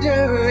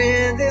wonder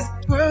in this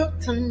world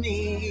to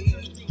me.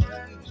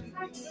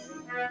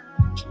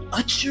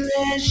 A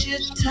treasure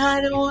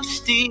time won't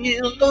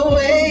steal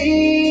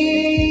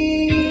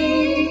away.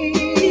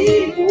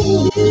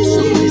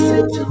 So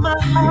listen to my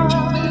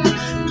heart,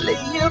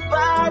 lay your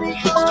body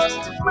close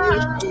to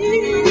mine.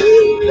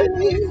 Let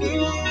me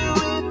fill you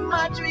with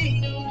my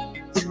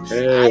dreams.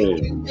 I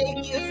can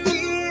make you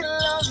feel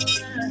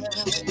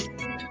alright.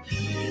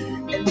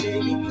 And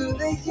maybe through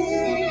the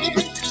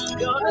years,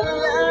 gonna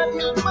love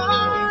you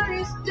more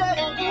each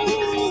day.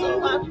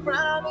 So I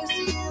promise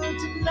you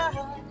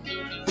tonight,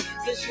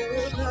 'cause you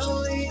will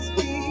always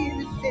be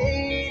the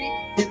lady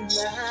in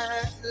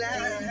my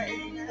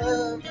life,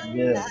 of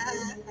my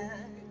life.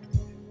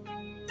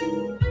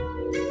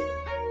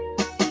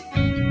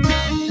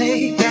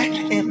 Lay back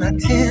in my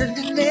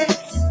tenderness.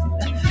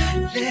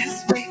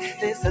 Let's make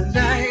this a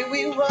night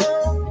we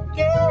won't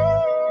forget.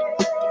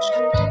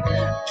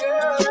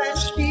 Girl,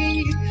 I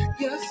need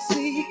your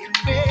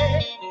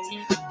secrets.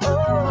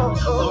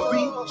 Oh,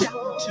 reach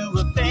out to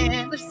a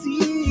fantasy,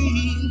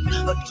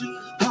 or two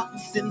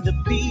hearts in the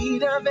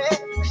beat of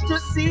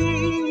ecstasy.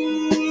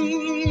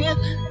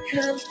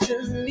 Come to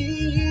me,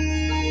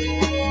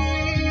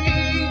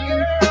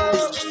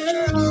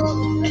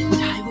 girl, and I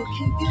will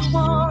keep you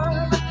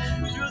warm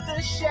through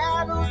the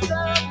shadows of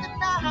the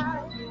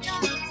night.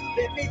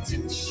 Let me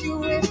touch you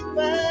with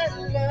my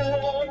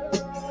love.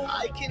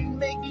 I can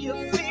make you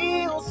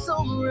feel so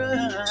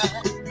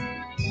right.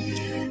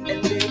 And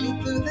maybe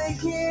through the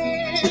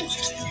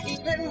years,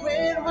 even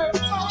when we're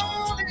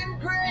old and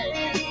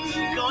gray,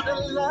 gonna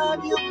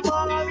love you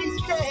more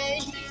each day,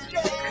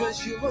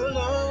 'cause you will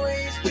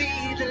always be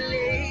the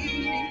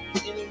lady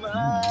in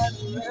my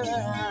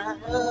life.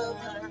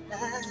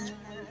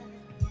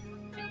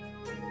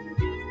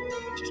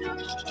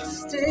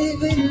 Stay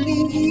with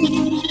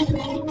me.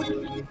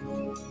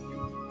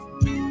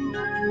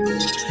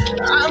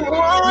 I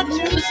want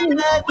you to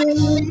stay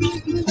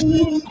with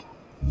me.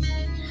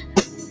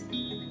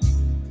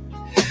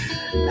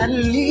 I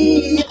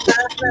need you by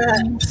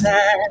my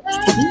side.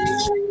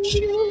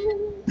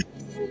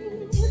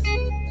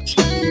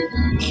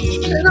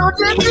 Don't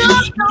you know?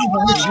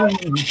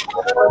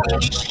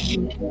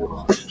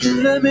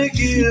 Let me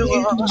give you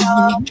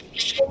all.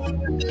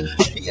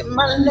 You're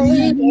my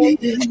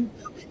lady,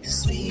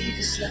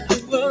 sweetest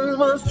love,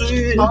 my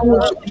sweet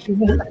love.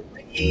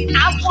 I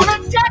wanna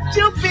touch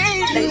you,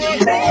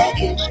 baby.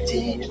 Back in my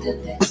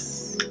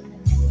tenderness.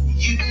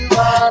 You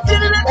are the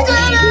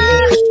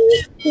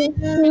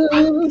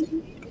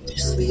lady,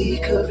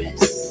 sweet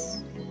caress.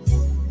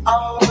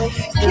 Always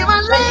you're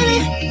my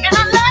lady, and I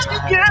love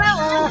you, girl.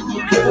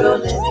 Girl,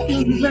 let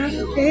me be my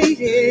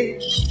lady.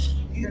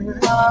 You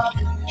are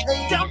the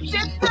lady. Don't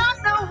you go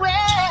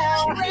nowhere.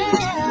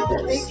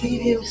 Let me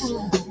give you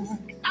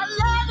I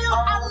love you, I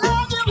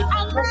love you, I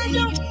love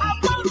you, I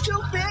want you,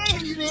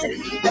 baby.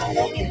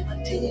 Back in my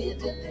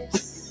tenderness.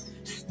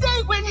 Stay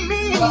with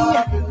me.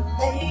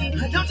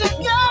 Don't you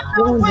go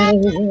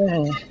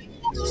nowhere.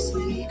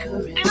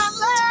 And I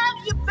love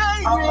you,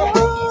 baby. Oh,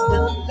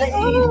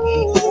 baby.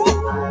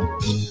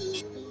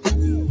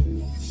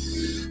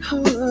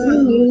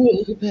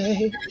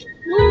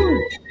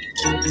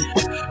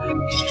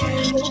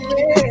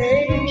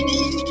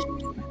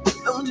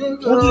 Don't you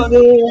go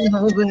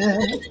nowhere.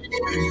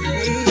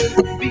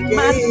 Be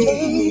my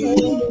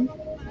lady.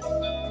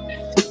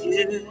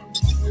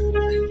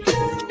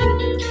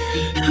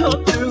 All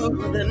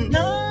through the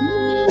night.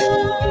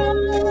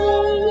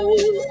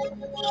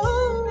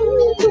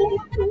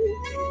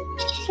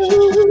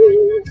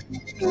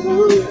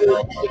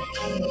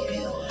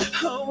 I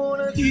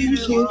wanna give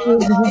you all in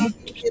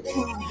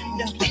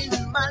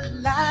my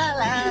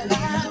life.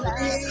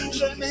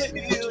 Let me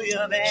feel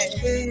your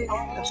baby.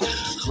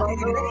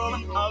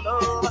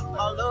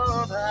 All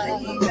over.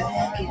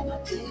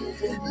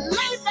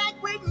 Lay back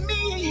with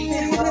me.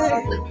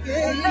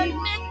 Let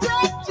me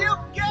touch you,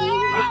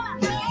 girl.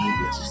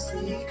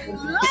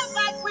 Lay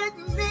back with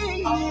me.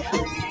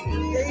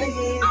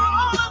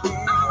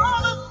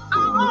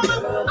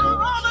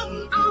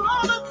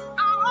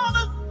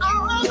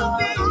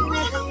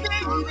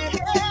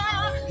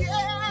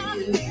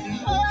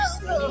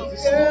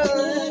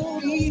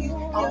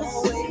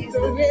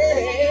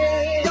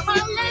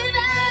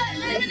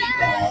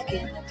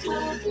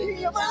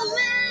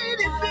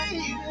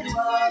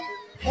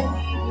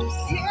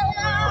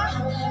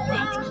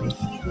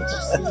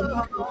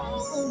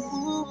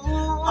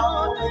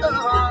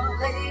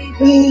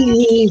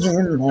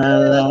 In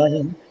my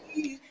life,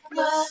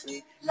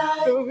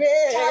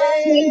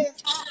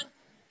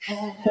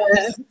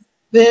 has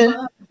been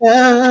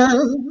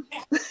done.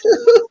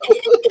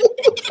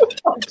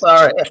 I'm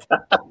sorry.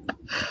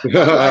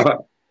 I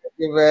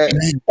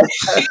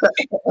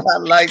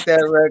like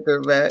that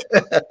record, man.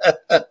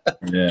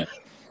 Yeah,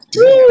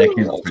 that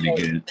is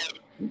pretty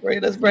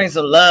good. Let's bring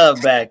some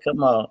love back.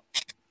 Come on.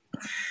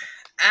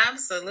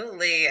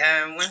 Absolutely.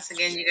 Once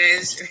again, you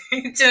guys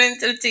tune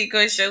into the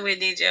Tico Show with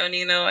DJ El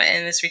Nino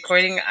and this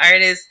recording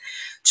artist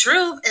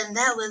True, and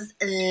that was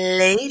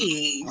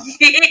Lady.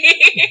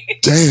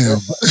 Damn.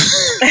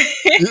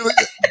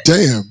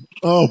 Damn.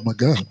 Oh my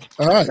God.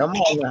 All right. Come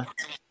on now.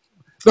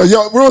 Now,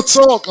 y'all, real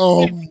talk.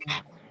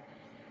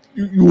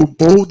 You were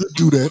bold to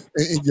do that,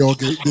 and y'all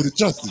did it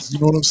justice. You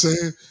know what I'm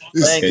saying?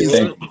 Thank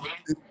you.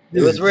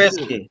 It was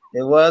risky.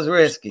 It was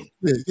risky.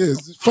 Yeah,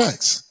 it's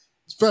facts.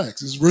 It's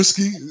facts. It's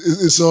risky.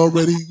 It's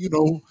already,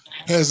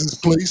 has its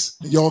place.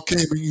 And y'all came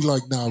and you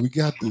like, nah, we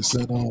got this.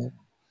 And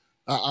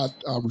I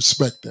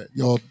respect that.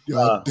 Y'all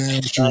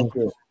damn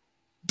sure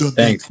done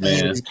Thanks,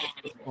 that.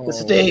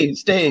 man.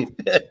 Steve.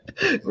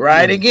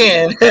 Right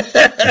again.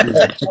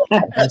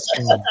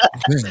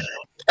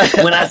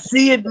 When I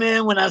see it,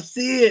 man, when I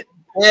see it.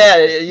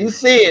 Yeah, you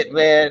see it,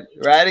 man.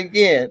 Right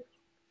again.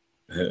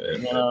 You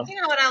know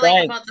what I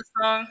like about the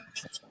song?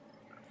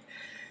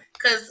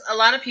 Because a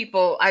lot of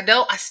people, I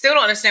still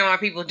don't understand why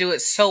people do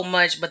it so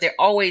much, but they're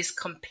always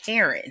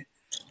comparing,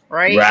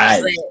 right?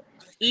 Right. But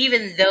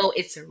even though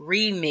it's a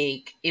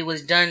remake, it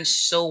was done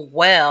so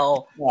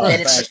well that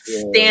it's a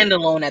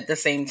standalone at the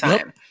same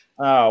time.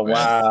 Oh,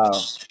 wow.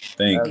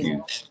 Thank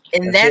you.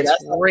 And that's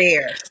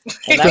rare.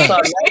 And that's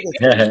our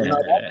legacy.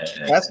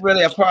 That's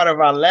really a part of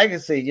our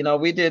legacy.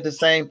 We did the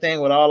same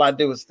thing with All I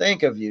Do Is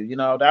Think of You.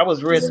 That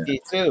was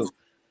risky too.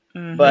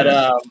 Mm-hmm. But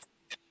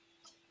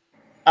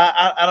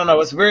I don't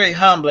know. It's very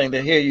humbling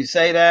to hear you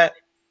say that.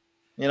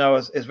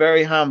 It's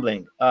very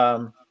humbling.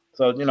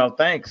 So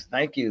thanks.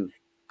 Thank you.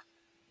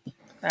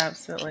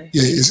 Absolutely.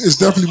 Yeah, it's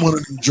definitely one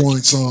of them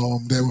joints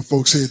that when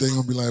folks hear it, they're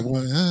gonna be like,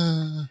 well,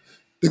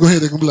 they're gonna hear,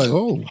 they're gonna be like,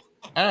 oh,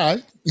 all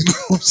right. You know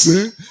what I'm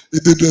saying?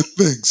 It did that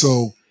thing.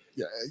 So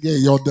yeah,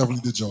 y'all definitely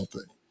did y'all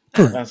thing.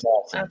 Period. That's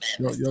awesome.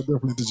 Y'all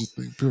definitely did your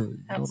thing.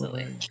 Period.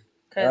 Absolutely.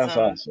 That's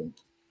awesome.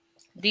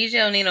 DJ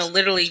El Nino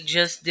literally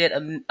just did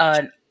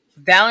a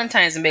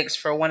Valentine's mix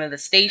for one of the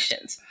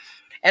stations,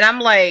 and I'm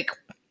like,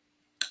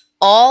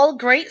 all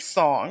great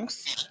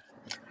songs,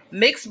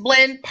 mix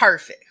blend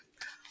perfect.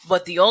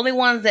 But the only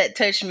ones that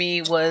touched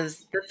me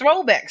was the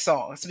throwback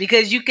songs,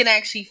 because you can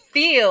actually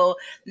feel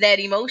that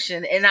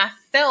emotion. And I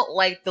felt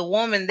like the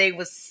woman they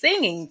was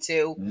singing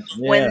to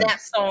when that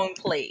song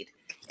played.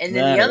 And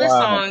then the other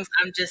songs,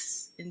 I'm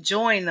just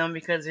enjoying them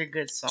because they're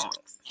good songs.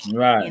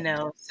 Right.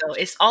 So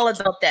it's all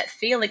about that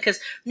feeling,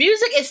 because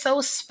music is so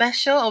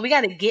special and we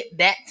got to get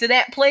back to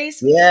that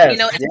place. Yes,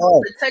 it's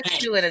supposed to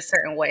touch you in a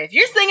certain way. If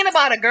you're singing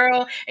about a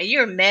girl and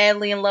you're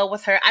madly in love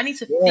with her, I need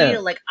to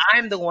feel like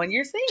I'm the one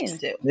you're singing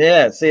to.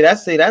 Yeah.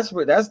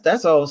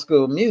 That's old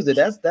school music.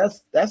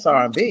 That's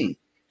R&B.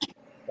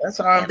 That's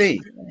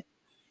R&B.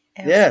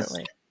 Yes.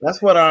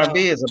 That's what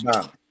R&B is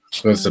about.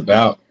 That's what it's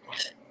about.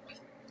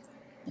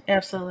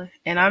 Absolutely.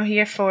 And I'm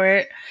here for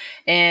it.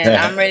 And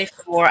I'm ready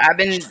I've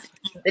been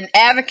an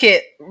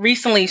advocate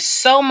recently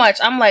so much.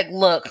 I'm like,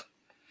 look,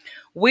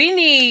 we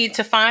need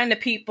to find the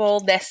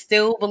people that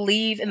still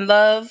believe in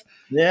love,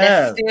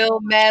 that still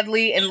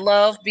madly in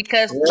love,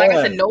 because like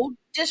I said, no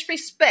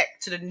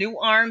disrespect to the new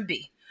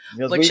R&B.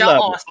 But y'all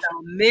all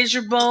sound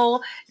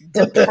miserable,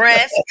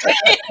 depressed.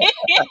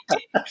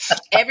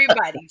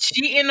 Everybody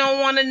cheating on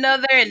one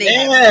another, and they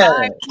have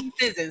side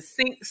pieces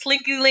and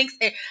slinky links.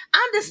 And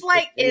I'm just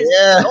like,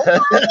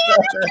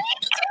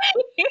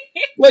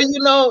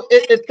 well,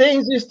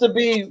 things used to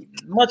be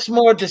much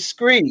more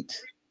discreet.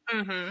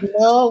 Mm-hmm.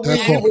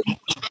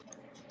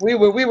 We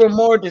were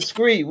more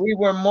discreet. We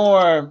were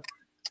more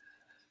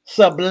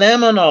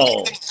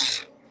subliminal.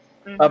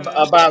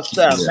 About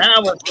stuff.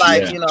 Now it's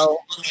like, I'm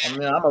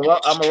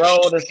a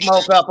roll the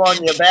smoke up on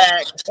your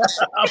back.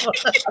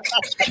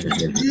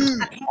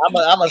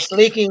 I'm a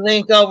sleeky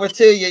link over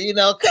to you.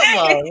 Come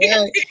on,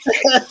 man.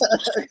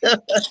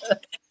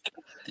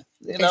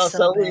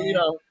 So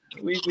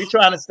we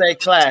trying to stay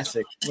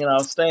classic.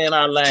 Stay in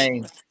our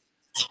lane.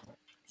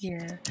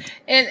 Yeah,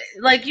 and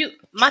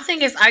my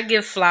thing is, I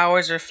give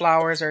flowers where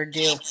flowers are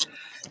due.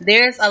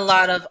 There's a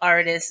lot of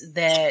artists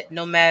that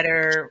no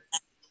matter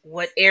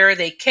what era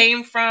they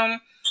came from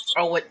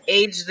or what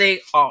age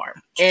they are.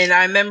 And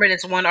I remember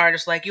this one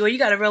artist like, you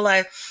got to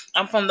realize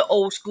I'm from the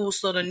old school,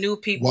 so the new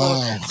people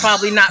are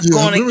probably not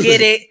going to get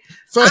it.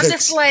 I'm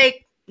just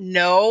like,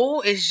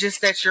 no, it's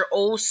just that you're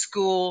old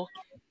school,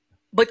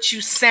 but you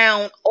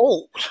sound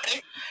old.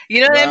 You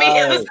know what I mean?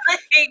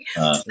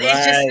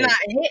 It's just not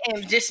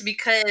hitting just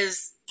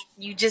because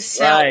you just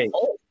sound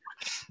old.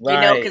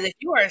 Because if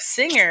you are a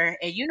singer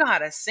and you know how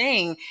to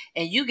sing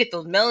and you get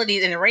those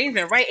melodies and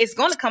arrangement right, it's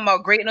going to come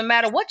out great no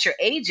matter what your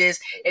age is.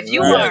 If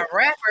you are a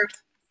rapper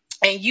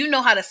and you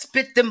know how to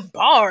spit them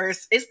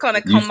bars, it's going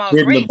to come out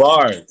great. The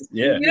bars,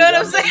 yeah. You know what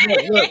I'm saying?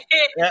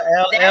 That's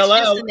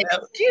just an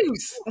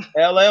excuse.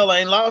 LL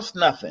ain't lost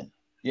nothing.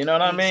 You know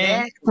what I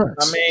mean?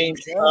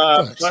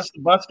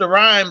 Busta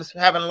Rhymes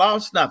haven't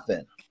lost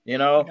nothing.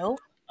 Nope.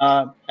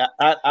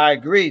 I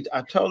agree.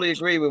 I totally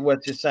agree with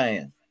what you're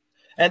saying.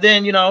 And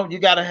then you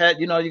gotta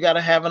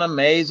have an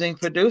amazing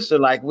producer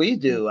like we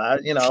do.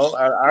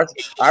 Our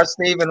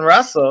Stephen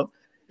Russell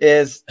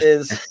is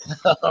the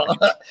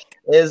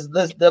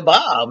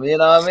bomb. You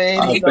know what I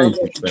mean? Thank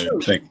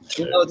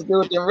you. You know what to do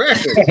with them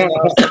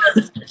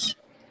records.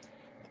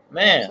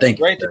 Man, Thank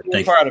you, great to sir. be a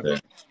Thank part you, of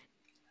it.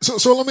 sir.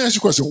 So let me ask you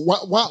a question.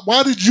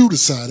 Why did you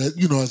decide that,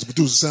 as a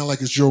producer, sound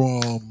like it's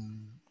your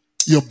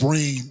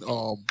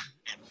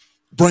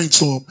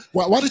brainstorm.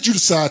 Why did you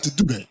decide to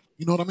do that?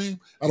 You know what I mean?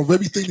 Out of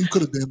everything you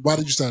could have done, why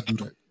did you decide to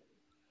do that?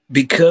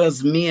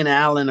 Because me and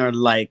Alan are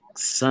like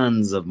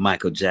sons of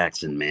Michael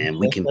Jackson, man.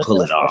 We can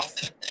pull it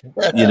off.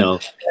 You know,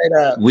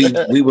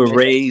 we were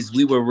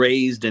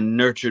raised and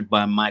nurtured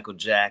by Michael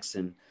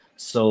Jackson.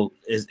 So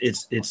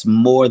it's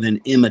more than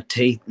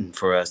imitating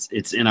for us.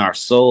 It's in our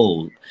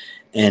soul.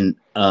 And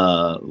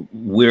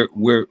we're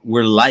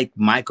like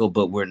Michael,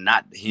 but we're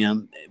not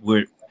him.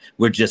 We're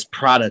just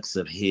products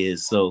of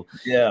his. So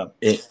yeah,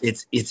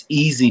 it's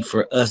easy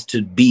for us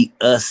to be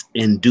us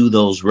and do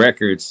those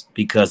records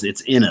because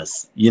it's in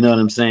us. You know what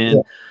I'm saying?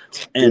 Yeah.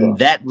 And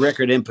that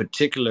record in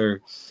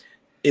particular,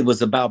 it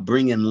was about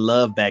bringing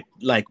love back.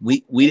 Like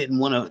we didn't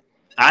want to.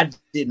 I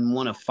didn't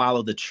want to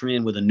follow the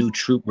trend with a new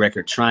Troop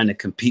record trying to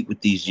compete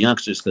with these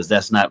youngsters because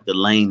that's not the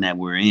lane that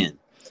we're in.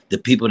 The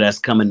people that's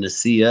coming to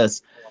see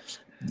us,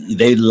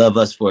 they love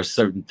us for a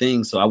certain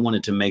thing. So I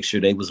wanted to make sure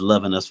they was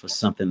loving us for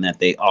something that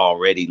they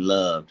already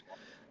loved,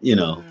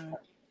 So,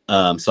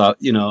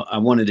 I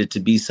wanted it to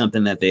be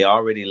something that they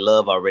already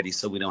love already.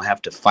 So we don't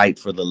have to fight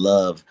for the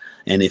love.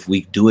 And if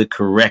we do it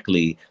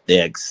correctly,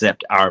 they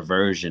accept our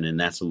version. And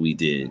that's what we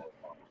did.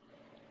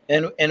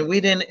 And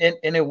we didn't,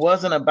 and it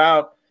wasn't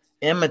about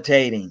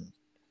imitating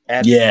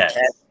at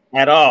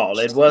all.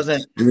 It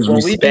wasn't.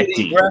 When we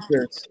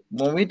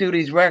do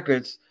these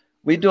records,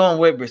 we do them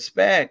with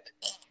respect.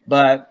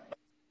 But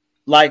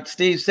like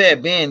Steve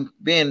said,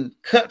 being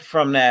cut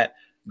from that,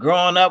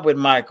 growing up with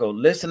Michael,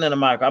 listening to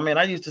Michael. I mean,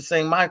 I used to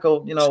sing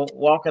Michael,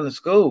 walking to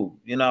school,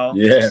 Yeah,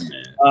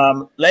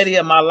 man. Lady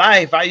of My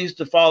Life, I used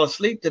to fall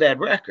asleep to that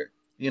record,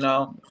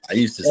 I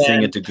used to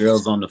sing it to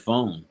girls on the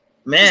phone.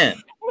 Man.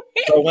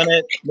 So when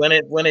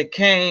it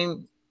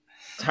came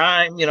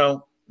time,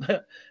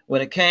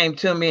 when it came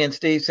to me and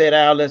Steve said,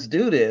 "Al, let's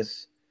do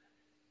this,"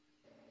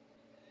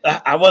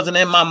 I wasn't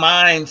in my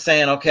mind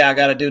saying, "Okay, I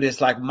got to do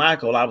this like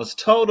Michael." I was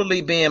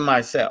totally being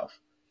myself,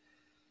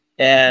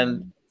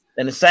 and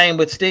the same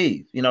with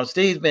Steve.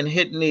 Steve's been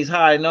hitting these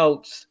high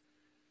notes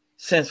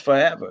since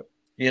forever.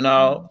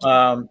 So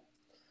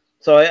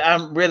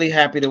I'm really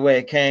happy the way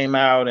it came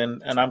out,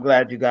 and I'm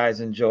glad you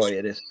guys enjoy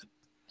it.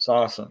 It's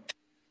awesome.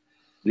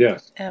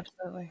 Yes,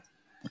 absolutely.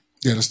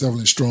 Yeah, that's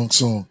definitely a strong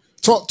song.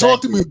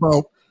 Talk to me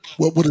about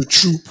what a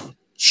Troop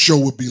show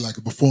would be like,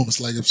 a performance.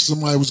 Like if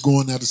somebody was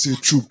going out to see a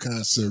Troop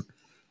concert,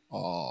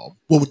 what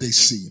would they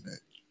see in that?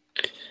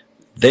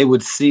 They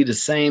would see the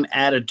same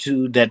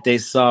attitude that they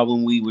saw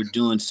when we were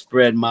doing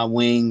Spread My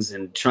Wings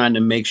and trying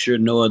to make sure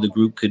no other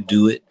group could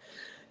do it.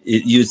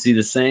 You'd see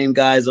the same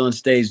guys on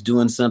stage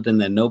doing something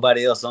that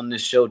nobody else on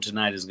this show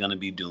tonight is going to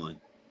be doing.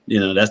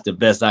 That's the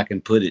best I can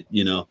put it.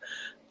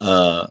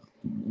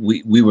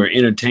 We were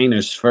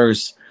entertainers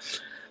first.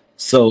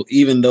 So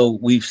even though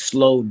we've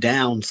slowed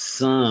down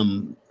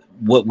some,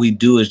 what we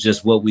do is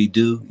just what we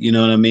do. You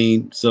know what I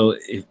mean? So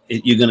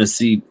you're going to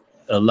see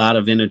a lot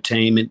of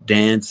entertainment,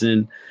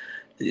 dancing.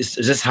 It's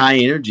just high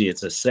energy.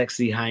 It's a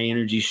sexy, high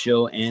energy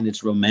show, and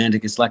it's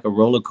romantic. It's like a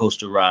roller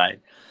coaster ride.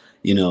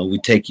 We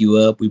take you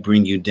up, we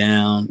bring you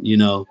down,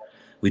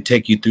 we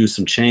take you through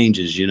some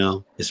changes,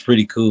 It's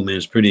pretty cool, man.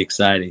 It's pretty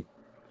exciting.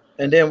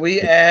 And then we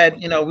add,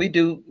 we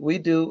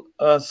do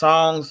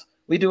songs.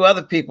 We do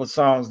other people's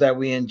songs that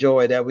we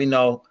enjoy, that we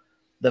know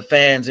the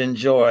fans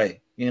enjoy.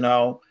 I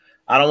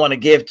don't want to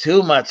give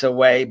too much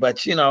away,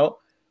 but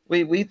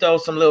we throw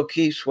some little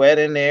Keith Sweat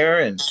in there,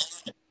 and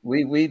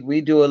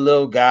we do a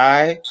little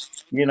guy.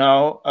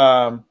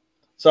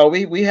 So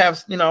we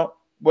have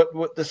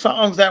what the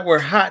songs that were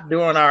hot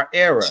during our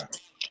era.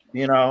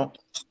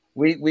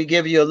 We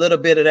give you a little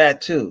bit of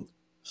that too.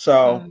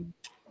 So.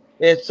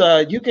 It's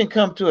you can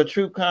come to a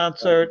Troop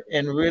concert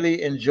and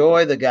really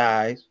enjoy the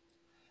guys.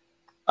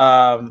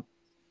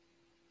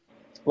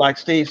 Like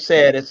Steve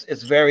said,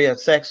 it's very a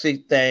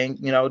sexy thing.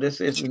 This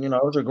is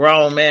it's a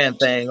grown man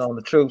thing on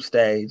the Troop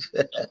stage.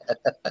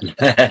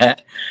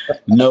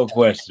 No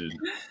question.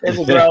 It's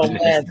a grown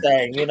man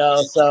thing,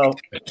 So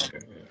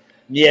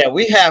yeah,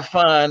 we have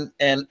fun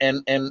and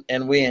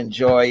we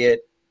enjoy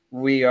it.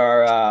 We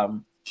are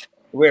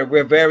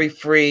we're very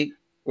free.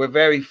 We're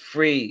very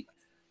free.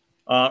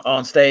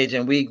 On stage,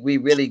 and we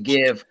really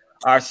give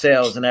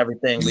ourselves and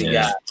everything we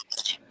got.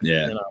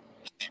 Yeah.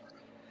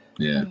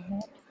 Yeah.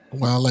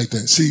 Well, I like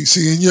that.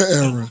 See, in your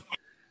era,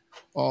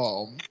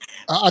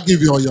 I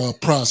give you all y'all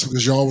props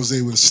because y'all was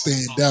able to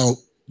stand out.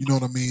 You know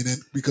what I mean?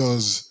 And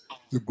because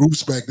the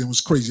groups back then was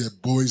crazy. You had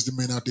Boys the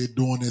Men out there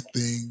doing their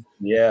thing.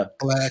 Yeah.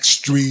 Black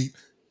Street,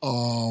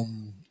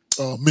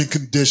 Mint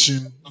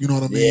Condition. You know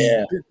what I mean?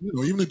 Yeah.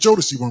 Even the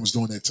Jodeci one was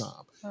doing that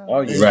time. Oh,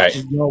 yeah. Right.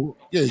 And y'all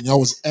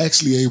was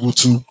actually able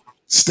to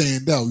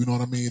stand out, you know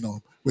what I mean,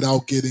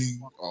 without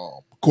getting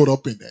caught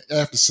up in that.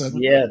 After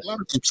 7, a lot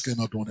of groups came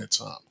out during that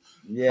time.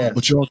 Yeah.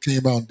 But y'all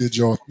came out and did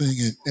your thing,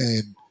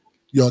 and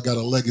y'all got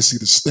a legacy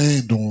to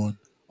stand on.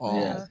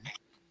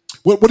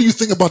 What do you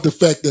think about the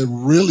fact that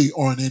really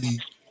aren't any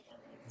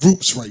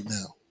groups right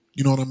now?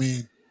 You know what I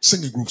mean?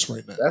 singing groups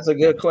right now? That's a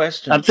good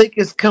question. I think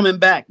it's coming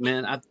back,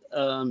 man. I've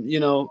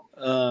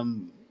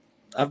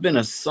been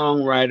a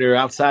songwriter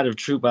outside of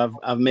Troop.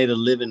 I've made a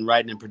living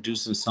writing and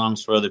producing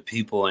songs for other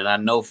people, and I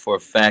know for a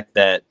fact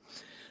that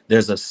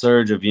there's a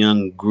surge of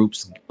young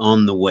groups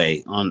on the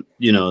way,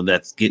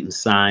 that's getting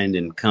signed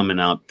and coming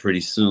out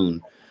pretty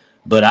soon.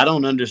 But I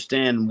don't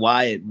understand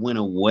why it went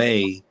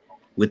away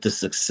with the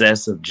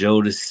success of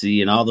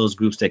Jodeci and all those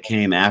groups that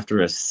came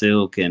after us,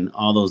 Silk and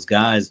all those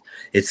guys.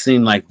 It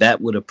seemed like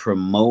that would have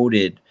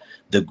promoted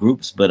the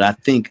groups, but I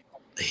think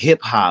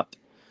hip hop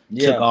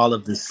took all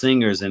of the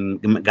singers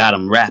and got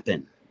them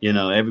rapping.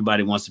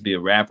 Everybody wants to be a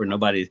rapper.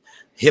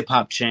 Hip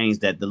hop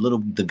changed that.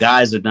 The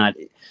guys are not.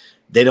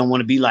 They don't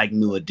want to be like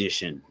New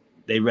Edition.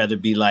 They rather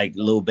be like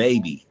Lil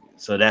Baby.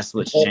 So that's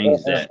what's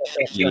changed that.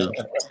 It's true.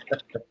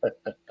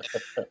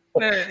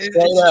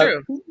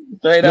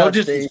 No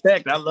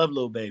disrespect. I love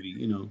Lil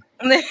Baby.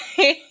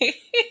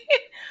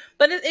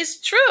 But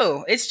it's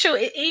true. It's true.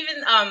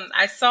 Even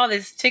I saw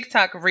this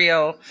TikTok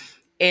reel,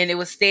 and it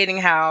was stating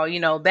how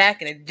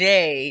back in the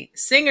day,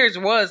 singers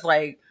was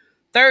like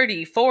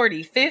 30,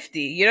 40, 50,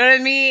 you know what I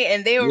mean?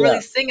 And they were really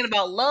singing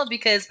about love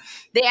because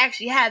they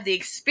actually had the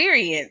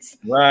experience.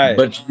 Right.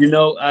 But,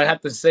 I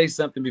have to say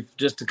something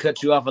just to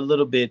cut you off a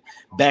little bit.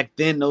 Back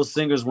then, those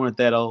singers weren't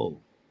that old.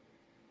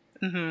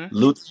 Mm-hmm.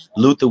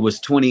 Luther was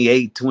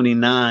 28,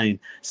 29.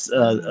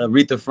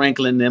 Aretha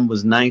Franklin then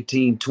was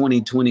 19,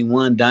 20,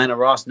 21. Diana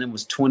Ross then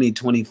was 20,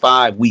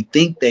 25. We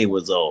think they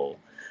was old.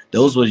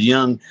 Those was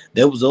young.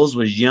 Those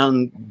was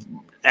young,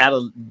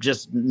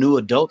 just new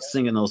adults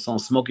singing those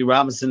songs. Smokey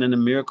Robinson and the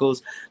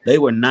Miracles, they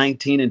were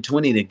 19 and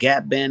 20. The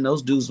Gap Band,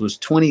 those dudes was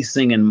 20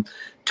 singing,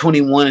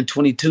 21 and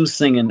 22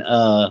 singing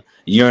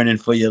Yearning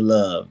for Your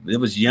Love. It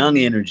was young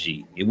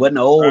energy. It wasn't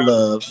old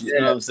love. You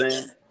know what I'm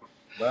saying?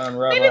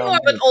 Maybe more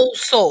of an old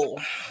soul.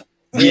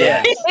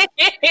 Yeah.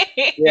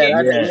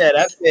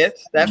 That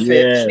fits.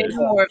 Maybe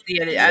more of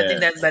the. I think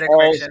that's better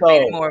correction.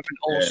 Maybe more of an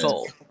old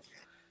soul.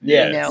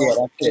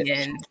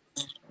 And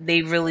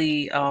they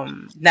really, now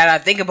that I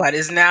think about it,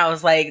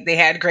 it's like they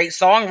had great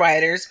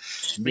songwriters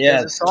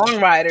because the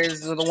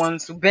songwriters are the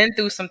ones who've been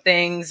through some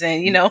things,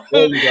 and know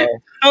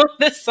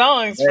the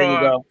songs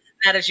from.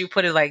 Now that you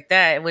put it like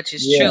that, which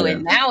is true,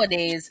 and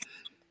nowadays,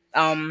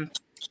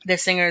 the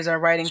singers are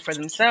writing for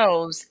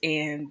themselves,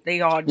 and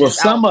they all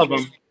just some of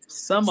them.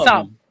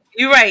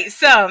 You're right,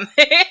 some,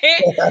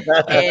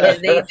 and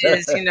they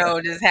just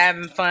just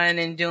having fun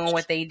and doing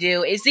what they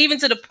do. It's even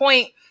to the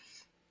point.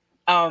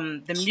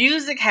 The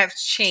music have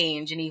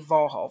changed and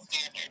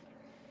evolved.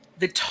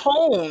 The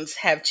tones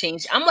have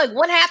changed. I'm like,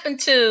 what happened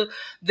to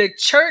the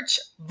church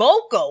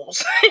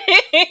vocals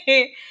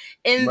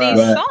in these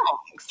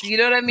songs? You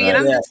know what I mean?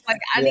 I'm just like,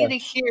 I need to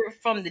hear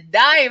it from the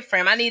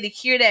diaphragm. I need to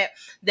hear that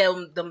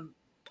the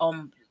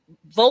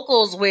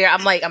vocals where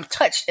I'm like, I'm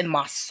touched in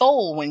my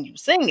soul when you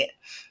sing it.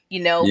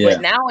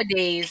 But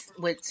nowadays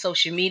with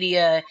social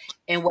media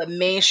and what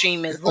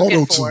mainstream is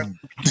looking for.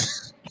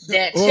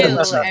 That too,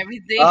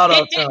 everything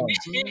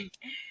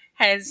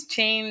has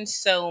changed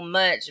so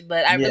much,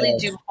 but I really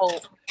do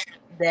hope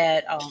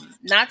that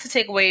not to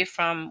take away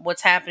from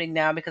what's happening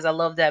now, because I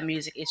love that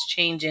music is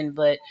changing,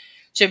 but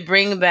to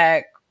bring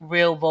back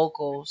real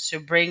vocals, to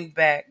bring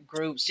back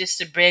groups, just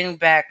to bring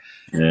back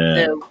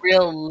the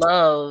real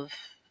love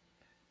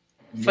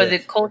for the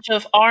culture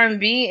of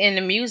R&B and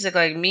the music.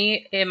 Like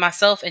me and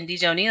myself and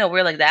DJ Nino,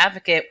 we're like the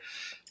advocate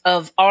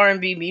of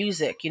R&B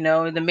music,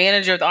 the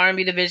manager of the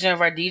R&B division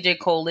of our DJ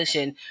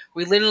coalition.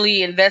 We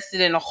literally invested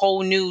in a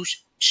whole new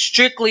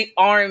strictly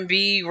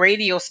R&B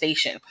radio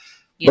station.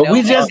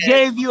 We just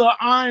gave you an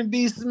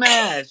R&B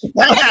smash. We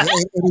got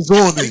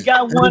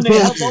one to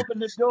help open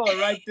the door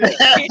right there.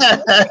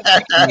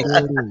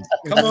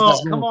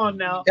 Come on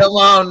now.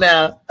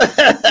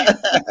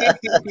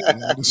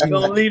 We're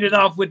gonna lead it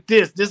off with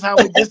this. This is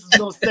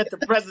gonna set the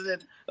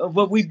precedent of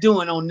what we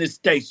doing on this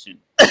station.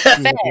 We're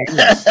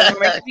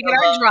ready to get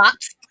our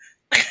drops.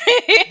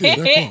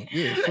 And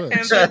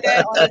put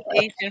that on the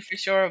station for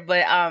sure.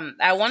 But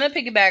I want to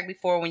piggyback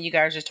before when you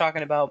guys are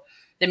talking about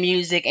the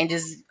music and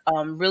just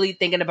really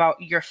thinking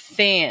about your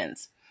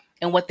fans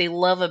and what they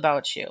love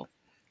about you.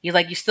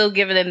 You're still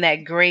giving them that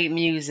great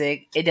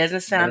music. It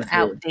doesn't sound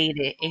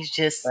outdated. It's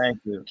just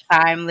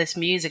timeless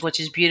music, which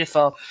is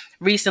beautiful.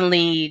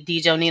 Recently,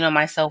 DJ Nino and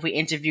myself, we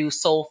interviewed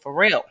Soul for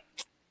Real.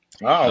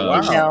 Oh,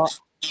 wow.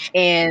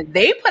 And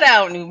they put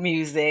out new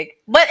music,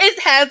 but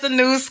it has a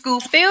new school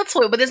feel to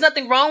it. But there's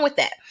nothing wrong with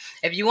that.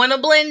 If you want to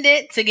blend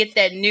it to get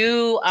that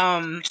new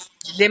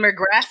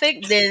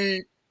demographic,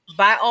 then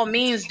by all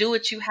means, do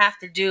what you have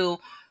to do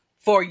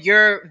for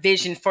your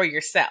vision for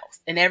yourself.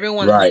 And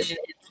everyone's vision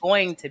is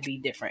going to be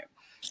different,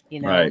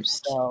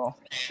 So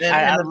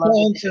and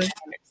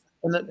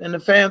the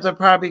fans are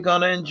probably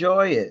going to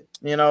enjoy it.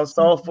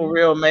 Soul for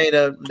Real made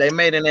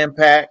an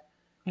impact,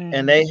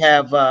 and they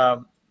have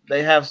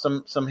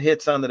some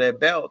hits under their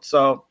belt.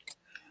 So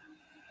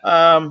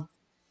I'm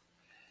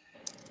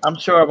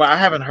sure, but I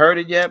haven't heard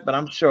it yet, but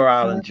I'm sure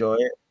I'll enjoy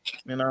it,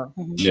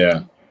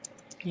 Yeah.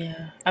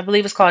 Yeah. I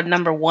believe it's called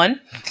Number One.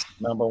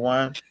 Number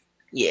One.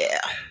 Yeah,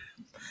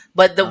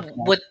 but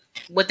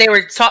what they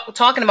were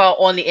talking about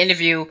on the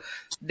interview,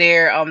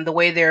 the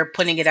way they're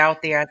putting it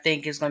out there, I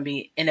think is going to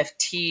be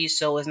NFT,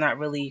 so it's not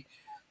really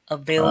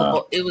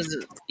available. It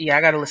was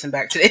I got to listen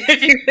back to the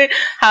interview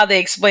how they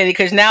explain it,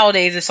 because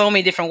nowadays there's so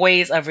many different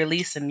ways of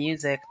releasing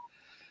music.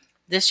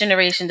 This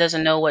generation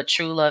doesn't know what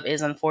true love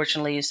is,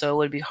 unfortunately, so it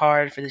would be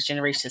hard for this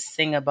generation to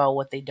sing about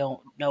what they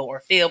don't know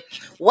or feel.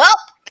 Well,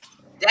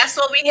 that's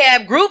what we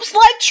have groups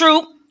like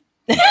Troop.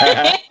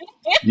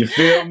 You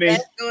feel me?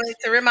 That's going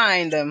to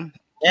remind them.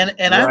 And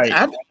Right.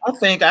 I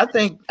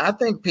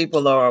think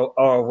people are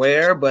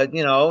aware, but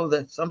you know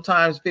that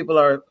sometimes people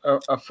are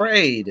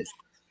afraid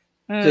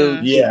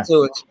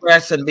to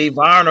express and be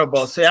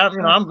vulnerable. See,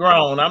 I'm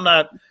grown. I'm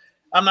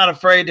not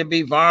afraid to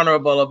be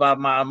vulnerable about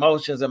my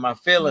emotions and my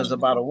feelings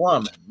about a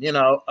woman. You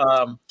know,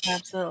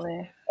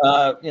 Absolutely.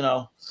 you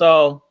know,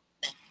 so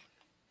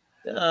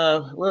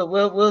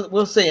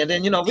we'll see. And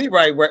then we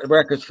write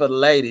records for the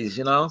ladies.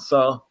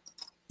 So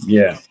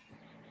Yeah.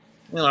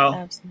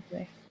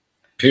 Absolutely.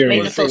 Period.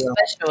 Make them feel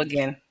special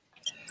again.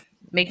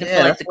 Make them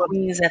feel like the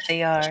queens that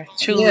they are.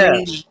 Truly,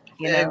 ladies,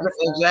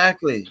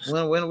 exactly.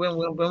 When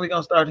we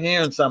gonna start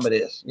hearing some of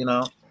this?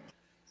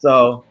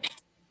 So.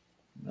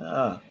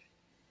 I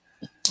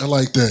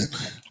like that.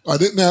 All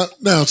right,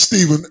 now,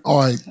 Stephen.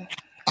 All right,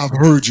 I've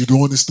heard you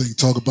doing this thing.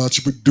 Talk about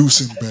your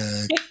producing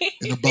bag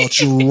and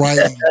about your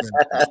writing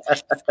bag.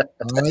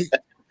 All right.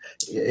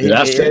 Did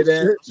I say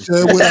that?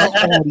 Share with our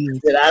audience.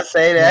 Did I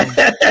say that?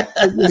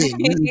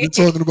 We're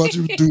talking about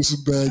your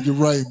producing bag, your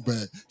writing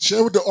bag.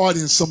 Share with the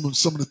audience some of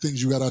the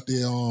things you got out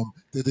there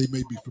that they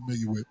may be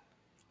familiar with.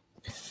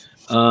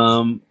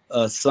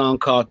 A song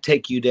called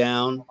 "Take You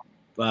Down"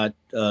 by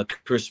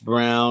Chris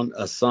Brown.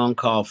 A song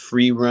called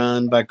 "Free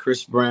Run" by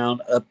Chris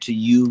Brown. "Up to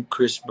You,"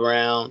 Chris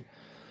Brown.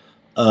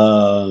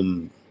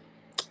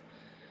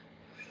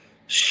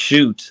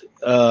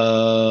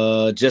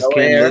 Just No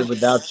Can't Air. Live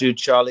Without You,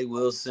 Charlie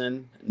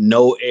Wilson.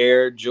 "No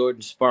Air,"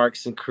 Jordan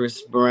Sparks and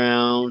Chris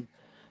Brown.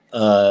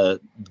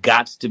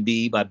 "Gots to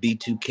Be" by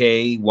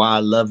B2K. "Why I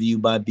Love You"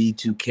 by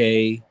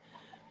B2K.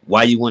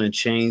 "Why You Want to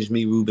Change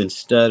Me," Ruben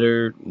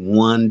Studdard.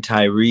 "One,"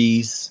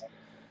 Tyrese.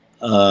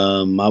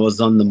 I was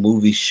on the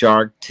movie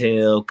Shark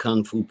Tale,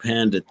 Kung Fu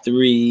Panda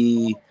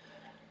 3.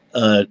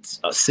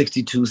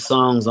 62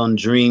 songs on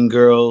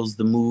Dreamgirls,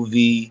 the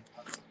movie.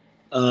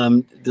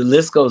 The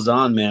list goes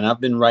on, man.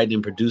 I've been writing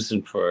and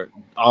producing for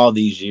all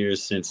these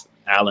years since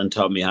Alan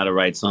taught me how to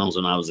write songs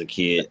when I was a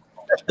kid.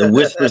 The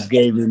Whispers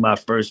gave me my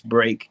first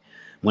break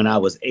when I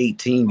was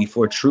 18.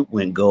 Before Troop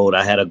went gold,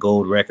 I had a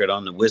gold record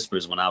on the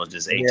Whispers when I was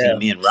just 18. Yeah.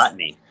 Me and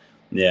Rodney.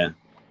 Yeah.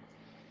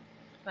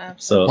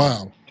 Absolutely. So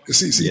Wow.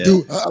 See, Yeah.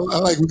 dude, I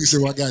like when you say,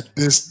 "Well, I got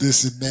this,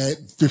 and that,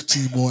 and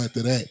 15 more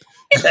after that."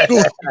 You know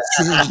what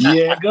I'm saying?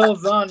 yeah, it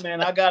goes on,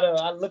 man. I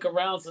look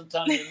around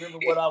sometimes and remember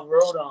what I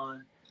wrote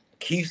on.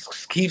 Keith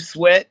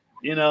Sweat,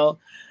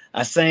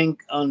 I sang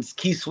on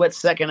Keith Sweat's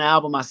second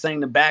album. I sang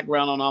the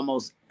background on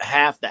almost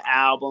half the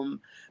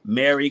album.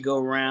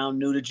 Merry-Go-Round,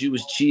 Knew That You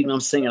Was Cheating.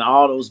 I'm singing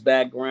all those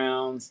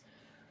backgrounds.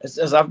 It's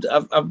just,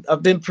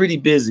 I've been pretty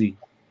busy.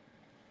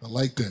 I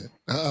like that.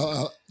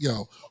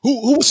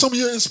 Who were some of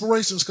your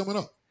inspirations coming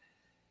up?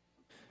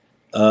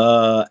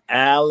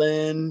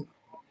 Alan,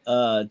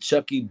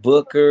 Chucky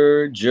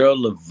Booker, Gerald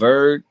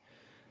Levert,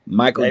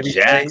 Michael Babyface.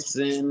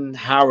 Jackson,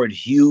 Howard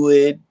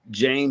Hewitt,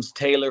 James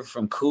Taylor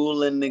from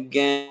Kool and the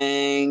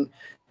Gang,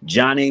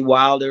 Johnny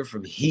Wilder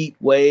from Heat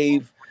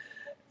Wave,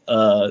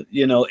 El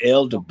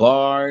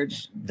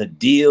DeBarge, The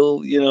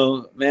Deal.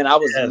 Man, I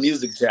was a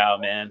music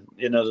child, man.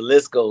 The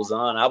list goes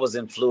on. I was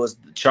influenced.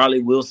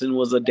 Charlie Wilson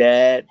was a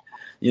dad.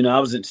 I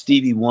was in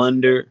Stevie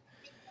Wonder.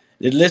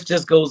 The list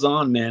just goes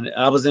on, man.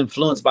 I was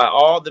influenced by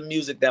all the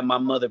music that my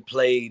mother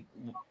played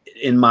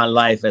in my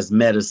life as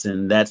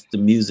medicine. That's the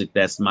music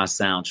that's my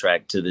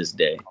soundtrack to this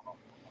day.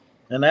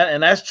 And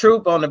that's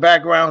Troop on the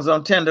backgrounds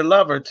on Tender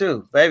Lover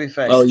too,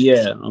 Babyface. Oh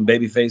yeah, on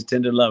Babyface,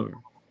 Tender Lover.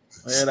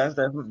 Yeah,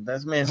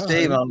 that's me and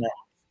Steve on that.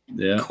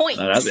 Yeah,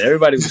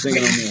 everybody was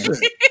singing on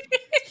that.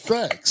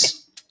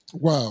 Facts.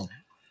 Wow.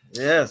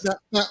 Yes.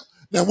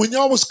 Now, when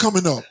y'all was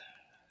coming up,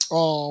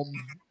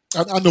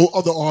 I know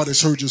other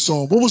artists heard your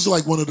song. What was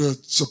like one of the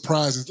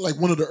surprises, like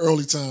one of the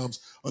early times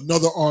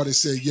another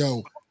artist said,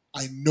 "Yo,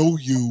 I know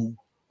you,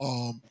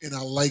 and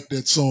I like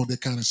that song,"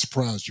 that kind of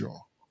surprised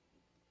y'all?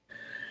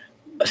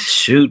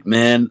 Shoot,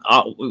 man.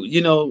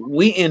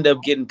 We end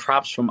up getting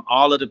props from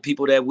all of the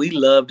people that we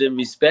loved and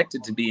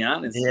respected, to be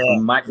honest. Yeah.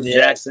 From Michael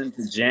Jackson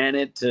to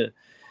Janet to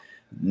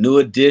New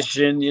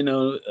Edition.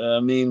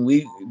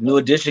 New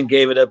Edition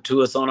gave it up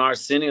to us on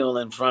Arsenio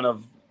in front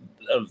of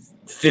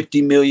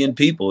 50 million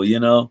people.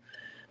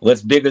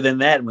 What's bigger than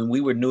that? When we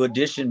were New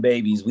Edition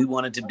babies, we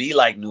wanted to be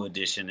like New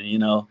Edition,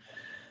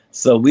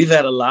 So we've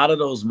had a lot of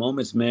those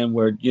moments, man,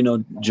 where,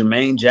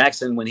 Jermaine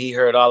Jackson, when he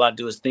heard All I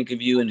Do Is Think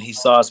of You and he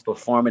saw us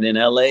perform it in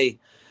LA,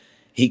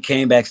 he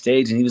came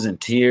backstage and he was in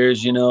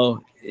tears.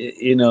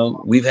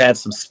 We've had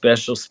some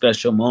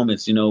special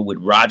moments, with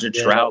Roger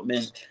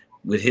Troutman,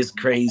 with his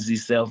crazy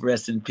self,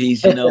 rest in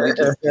peace. You know,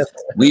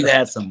 we've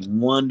had some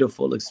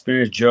wonderful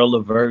experience. Gerald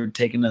Levert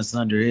taking us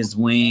under his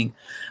wing,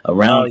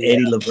 around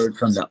Eddie Levert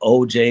from the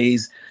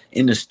OJs,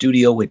 in the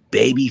studio with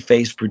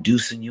Babyface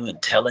producing you and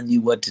telling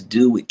you what to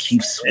do with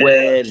Keith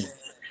Sweat. And,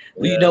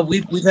 you know,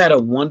 we've had a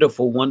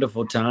wonderful,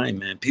 wonderful time,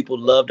 man. People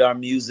loved our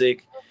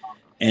music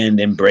and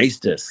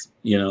embraced us,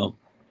 you know,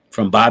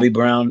 from Bobby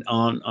Brown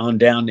on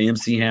down to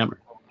MC Hammer,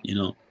 you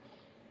know.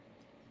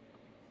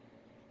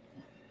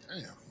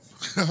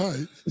 All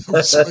right.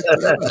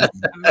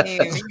 I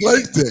mean,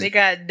 they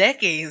got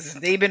decades.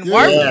 They've been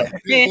working.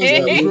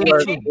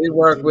 We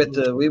work with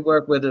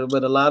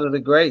a lot of the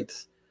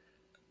greats.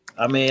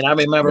 I mean, I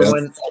remember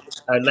when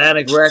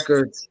Atlantic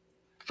Records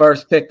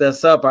first picked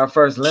us up, our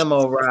first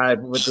limo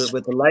ride with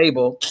the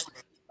label.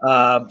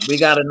 We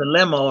got in the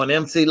limo, and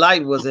MC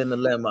Lyte was in the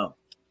limo.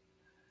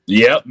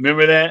 Yep,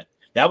 remember that?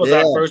 That was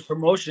our first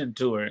promotion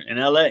tour in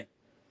LA.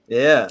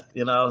 Yeah,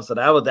 you know, so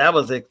that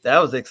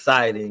was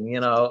exciting. You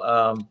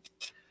know,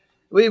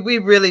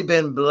 we've really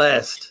been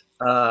blessed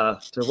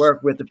to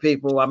work with the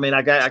people. I mean,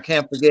 I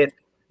can't forget,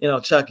 you know,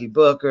 Chucky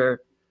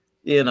Booker.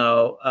 You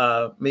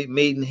know,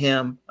 meeting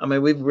him. I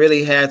mean, we've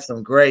really had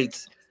some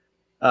greats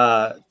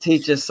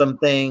teach us some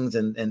things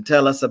and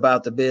tell us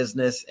about the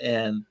business,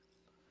 and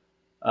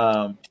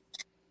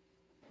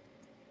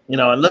you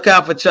know, and look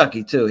out for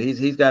Chucky too.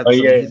 He's got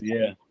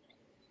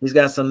he's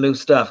got some new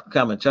stuff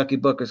coming. Chucky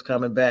Booker's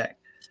coming back.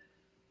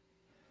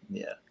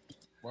 Yeah.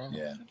 Wow.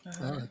 Yeah.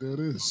 All right, there it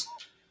is.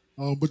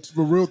 But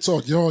real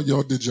talk, y'all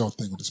did y'all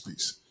thing on this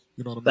piece.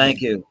 You know what I mean?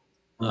 Thank you.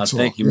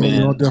 Thank you,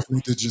 man. Y'all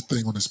definitely did your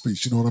thing on this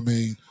piece. You know what I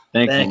mean?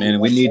 Thank you, man.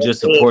 We need your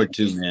support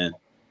too, man.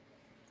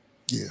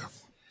 Yeah.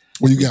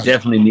 Well, you got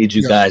definitely need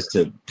you guys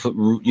to put,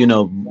 you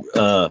know,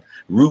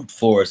 root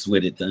for us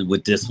with it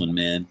with this one,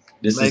 man.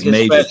 This is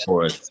major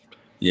for us.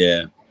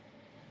 Yeah.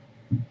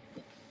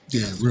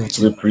 Yeah, real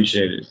talk. We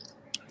appreciate it.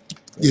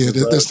 Yeah,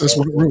 that's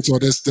what real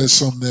talk. That's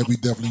something that we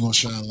definitely gonna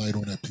shine light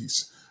on that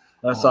piece.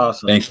 That's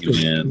awesome. Thank you,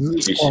 man.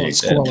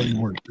 It's quality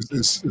work.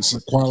 It's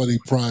a quality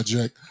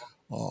project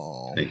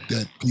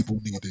that people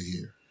need to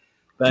hear.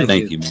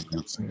 Thank you, man.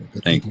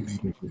 Thank you.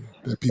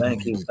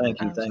 Thank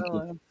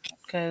you.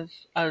 Because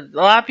a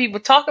lot of people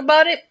talk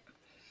about it,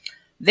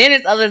 then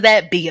it's others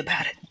that be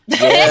about it.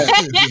 Yeah.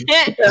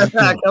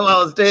 Come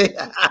on, Steve.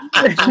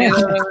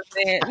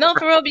 No,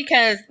 for real,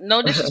 because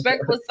no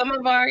disrespect with some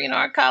of our, you know,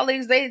 our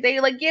colleagues, they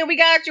like, yeah, we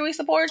got you, we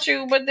support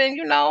you, but then,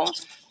 you know,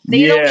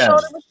 they don't show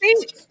the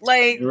receipts.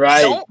 Like,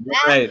 don't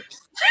right.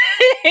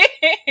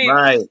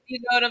 You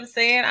know what I'm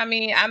saying? I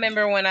mean, I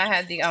remember when I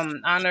had the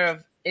honor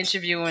of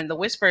interviewing the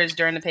Whispers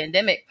during the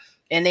pandemic,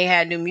 and they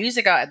had new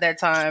music out at that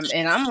time,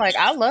 and I'm like,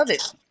 I love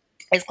it.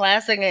 It's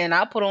classic, and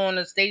I put on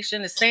the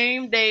station the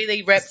same day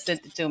they rep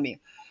sent it to me.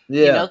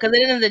 Yeah. You know, because at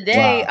the end of the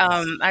day,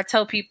 I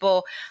tell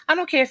people, I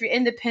don't care if you're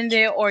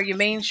independent or you're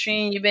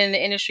mainstream, you've been in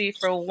the industry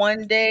for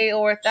one day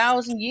or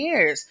 1,000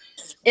 years.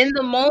 In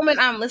the moment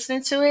I'm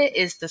listening to it,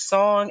 is the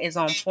song is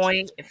on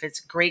point. If it's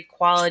great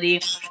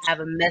quality, have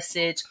a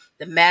message,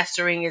 the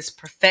mastering is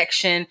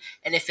perfection.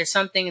 And if it's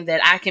something that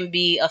I can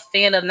be a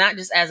fan of, not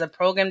just as a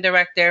program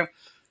director,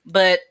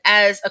 but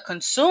as a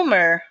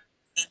consumer,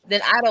 then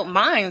I don't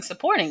mind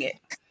supporting it.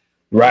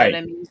 Right. You know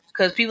what I mean?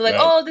 Because people are like,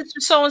 oh, this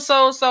is so and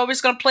so, so we're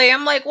just gonna play.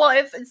 I'm like, well,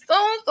 if it's so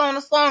and so and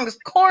the song is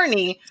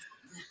corny,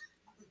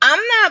 I'm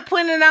not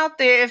putting it out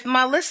there if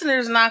my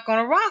listener's not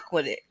gonna rock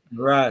with it.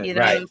 Right. You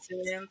know what I'm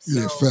saying?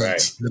 Yeah,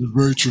 facts. That is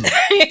very true.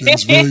 That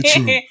is very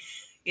true.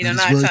 You know,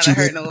 not trying to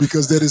hurt no,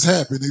 because that has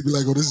happened. They'd be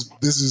like, oh,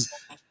 this is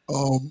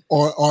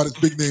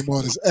artist, big name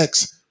artist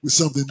X with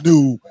something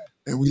new,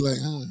 and we like,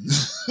 you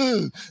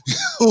know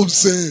what I'm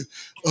saying?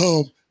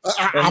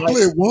 I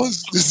played it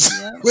once, just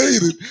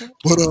played it,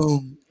 but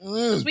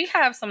we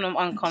have some of them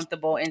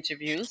uncomfortable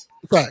interviews.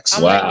 Facts.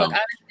 I'm like, look,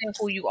 I understand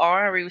who you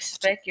are. I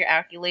respect your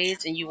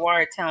accolades, and you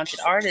are a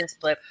talented artist.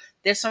 But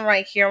there's some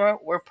right here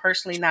we're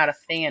personally not a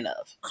fan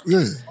of.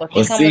 Yeah. But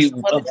we got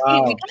you.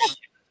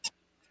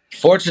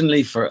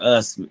 Fortunately for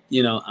us,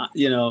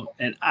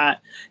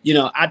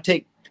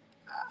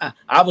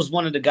 I was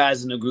one of the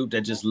guys in the group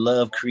that just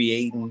loved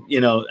creating,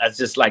 that's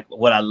just like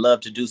what I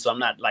love to do. So I'm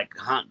not like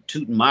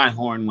tooting my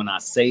horn when I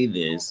say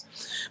this,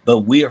 but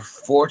we are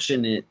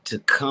fortunate to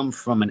come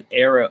from an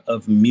era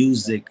of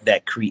music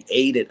that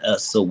created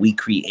us. So we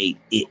create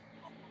it.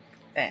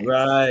 Thanks.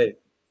 Right.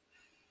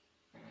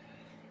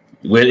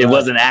 It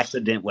wasn't an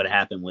accident what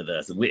happened with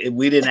us.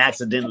 We didn't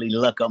accidentally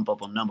luck up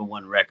on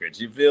 #1 records.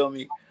 You feel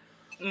me?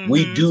 Mm-hmm.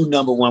 We do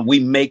 #1. We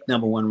make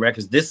 #1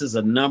 records. This is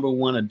a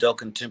 #1 adult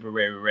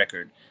contemporary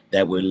record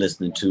that we're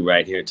listening to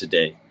right here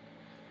today.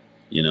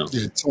 Yeah,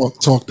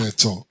 talk that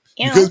talk.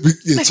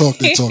 Because talk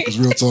that talk is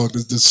real talk.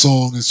 The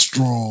song is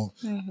strong.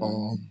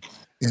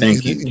 Mm-hmm.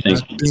 Thank you.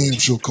 Damn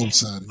sure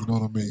co-sign it. You know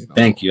what I mean?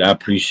 Thank you. I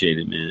appreciate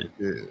it, man.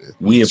 Yeah,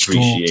 we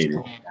appreciate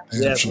it.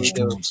 Damn sure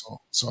strong song.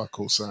 So I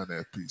co-sign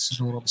that piece.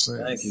 You know what I'm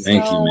saying?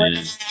 Thank you,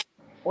 man.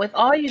 With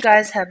all you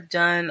guys have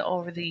done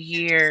over the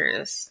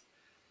years,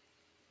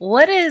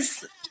 what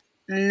is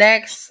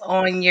next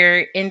on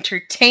your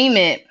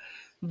entertainment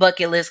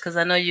bucket list? Because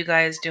I know you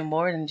guys do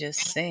more than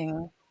just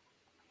sing.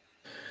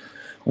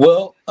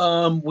 Well,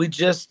 we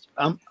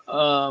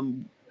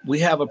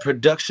have a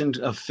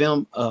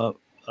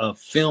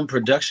film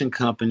production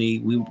company.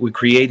 We're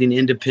creating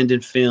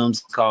independent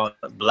films called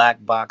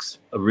Black Box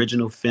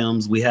Original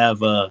Films. We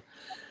have a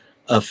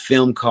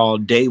film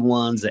called Day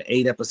One's, an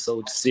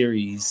 8-episode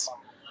series,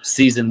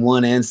 season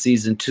 1 and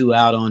season 2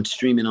 out on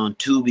streaming on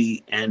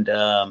Tubi and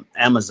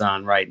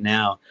Amazon right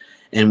now.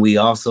 And we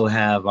also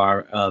have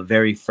our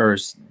very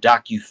first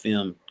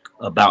docu-film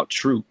about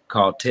Troop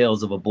called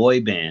Tales of a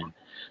Boy Band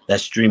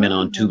that's streaming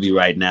on Tubi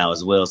right now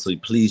as well. So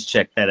please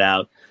check that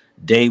out.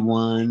 Day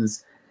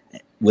One's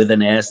with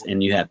an S,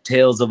 and you have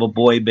Tales of a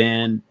Boy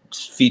Band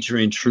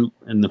featuring Troop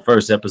in the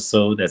first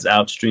episode that's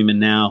out streaming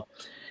now.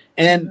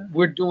 And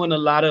we're doing a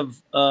lot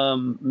of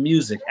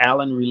music.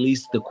 Alan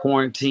released the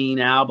Quarantine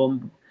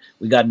album.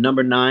 We got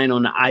number 9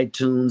 on the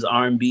iTunes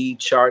R&B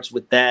charts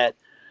with that.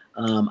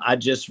 I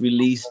just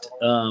released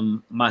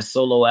my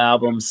solo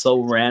album,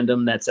 So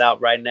Random, that's out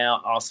right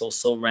now. Also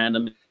So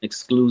Random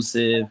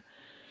exclusive.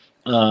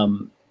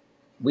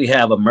 We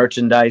have a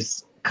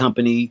merchandise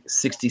company,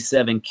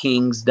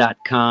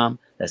 67kings.com.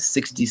 That's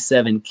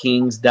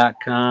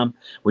 67kings.com,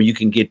 where you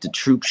can get the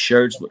Troop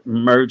shirts,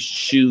 merch,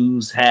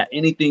 shoes, hat,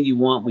 anything you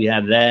want. We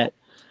have that.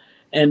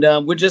 And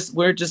we're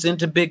just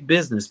into big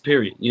business,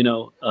 period. You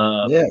know,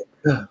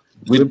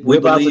 we're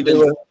about to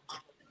do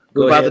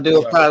we're about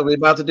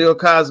to do a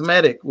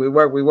cosmetic.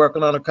 We're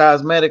working on a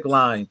cosmetic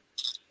line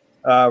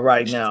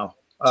right now.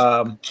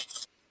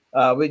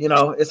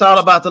 It's all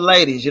about the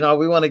ladies. You know,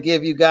 we want to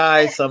give you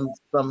guys some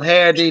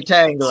hair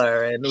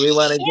detangler, and we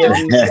want to give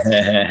you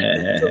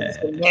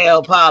some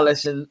nail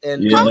polish and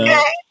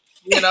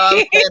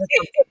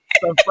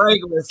some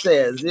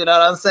fragrances. You know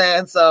what I'm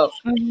saying? So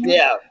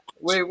yeah,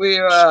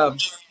 we're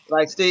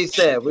like Steve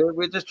said,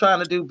 we're just trying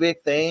to do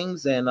big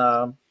things and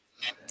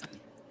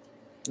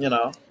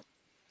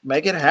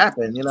make it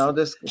happen. You know,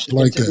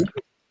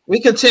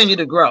 we continue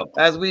to grow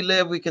as we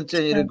live. We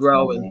continue to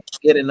grow and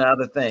get into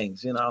other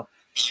things. You know.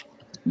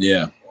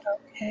 Yeah.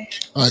 Okay.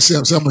 All right, so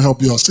I'm gonna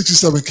help you out.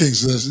 67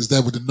 Kings. Is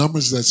that with the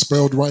numbers that's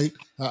spelled right?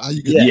 How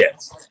you get?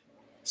 Yes.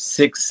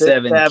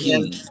 67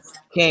 Kings.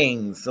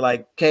 Kings,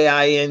 like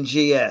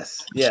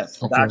KINGS.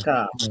 Yes. Okay.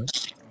 .com.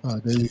 All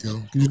right, there you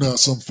go. You know,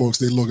 some folks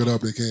they look it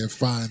up, they can't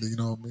find it. You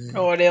know what I mean?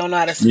 Or they don't know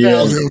how to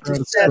spell.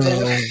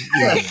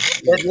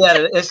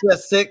 It's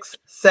just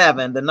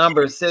 67. The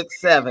number is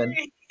 67.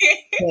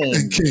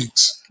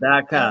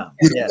 Kings.com.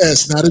 With an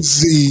S, not a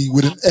Z,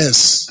 with an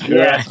S.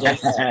 Yeah.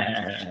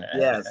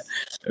 Yes.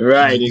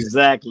 Right,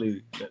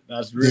 exactly.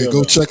 That's real. Yeah,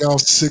 go check out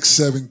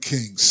 67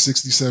 Kings.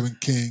 67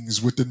 Kings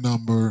with the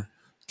number,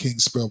 King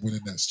spelled with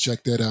an S.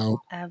 Check that out.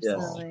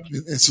 Absolutely.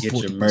 And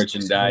support get your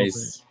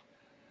merchandise.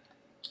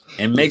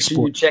 And make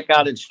sure you check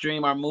out and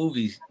stream our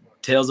movies.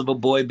 Tales of a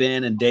Boy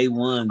Band and Day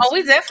One. Oh,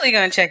 we definitely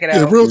gonna check it out.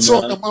 Yeah, real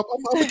talk. I'm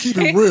gonna keep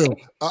it real.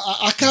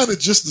 I kind of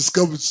just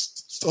discovered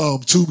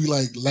Tubi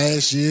like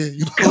last year.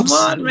 You know, come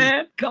on,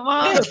 man, come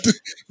on. I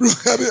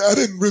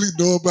didn't really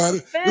know about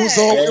it.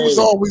 It was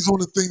always on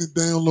the thing to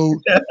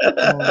download.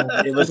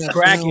 It was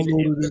cracking,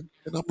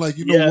 and I'm like,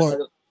 you know what?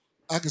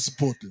 I can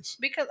support this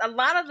because a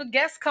lot of the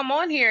guests come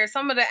on here.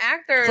 Some of the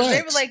actors,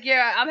 they were like,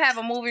 "Yeah, I have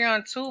a movie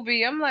on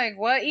Tubi." I'm like,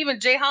 "What?" Even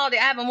Jay Holiday,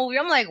 I have a movie.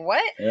 I'm like,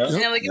 "What?" And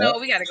they're like, "You know,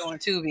 we got to go on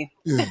Tubi."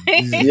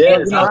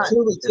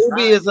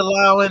 Tubi is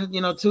allowing,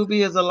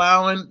 Tubi is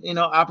allowing,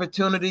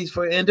 opportunities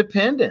for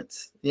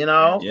independence. You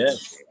know,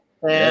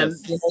 and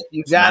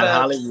you gotta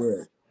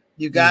Hollywood.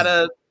 You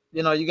gotta,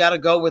 you gotta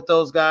go with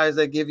those guys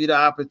that give you the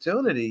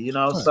opportunity. You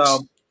know,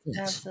 so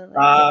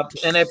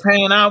and they're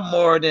paying out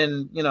more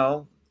than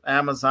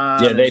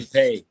Amazon. Yeah, they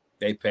pay.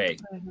 See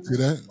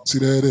there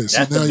it is.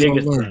 That's now the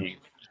biggest thing.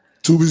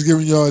 Tubi's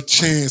giving y'all a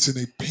chance and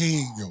they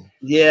paying you.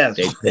 Yes.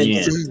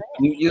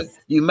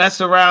 You mess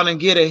around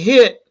and get a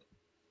hit,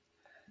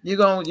 you're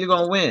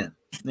gonna win,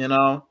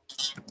 And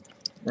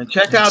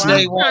check out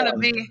Day One. Trying to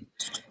be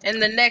in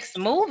the next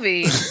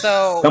movie.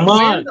 So come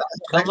on.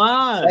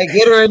 Hey,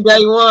 get her in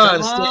Day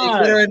One.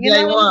 Get her in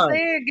Day One.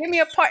 Give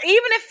me a part.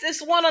 Even if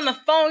it's one on the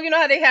phone, you know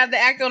how they have the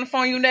actor on the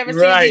phone, you never see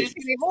their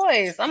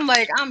voice. I'm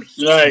like, I'm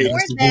here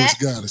for that.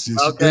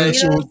 Okay.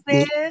 You know what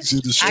I'm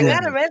saying? I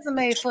got a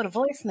resume for the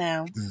voice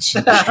now.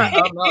 You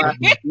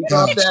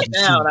dropped that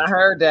down. I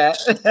heard that.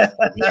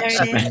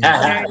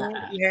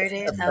 You heard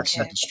it?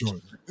 Okay.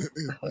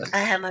 I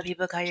have my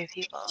people call your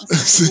people.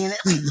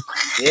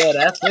 Yeah,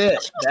 that's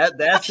it.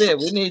 That's it.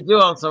 We need you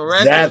on some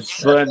records. That's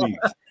funny.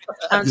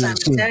 I'm trying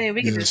to tell you,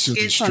 we can do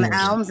skits on the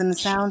albums and the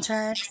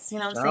soundtracks. You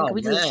know what I'm saying?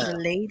 We do it for the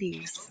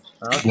ladies.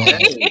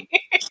 Okay.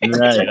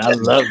 Right. I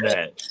love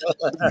that.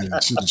 Yeah,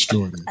 she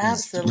destroyed it.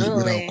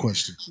 Absolutely. Without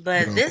question.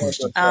 But this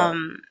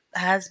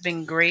has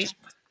been great.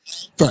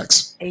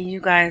 Facts. And you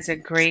guys are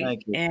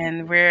great.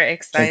 And we're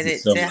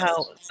excited to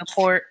help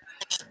support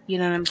You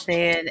know what I'm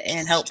saying?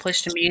 And help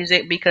push the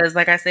music because,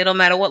 like I said, no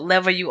matter what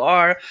level you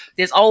are,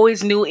 there's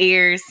always new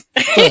ears.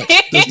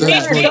 That's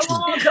very true.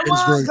 Come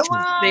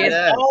on.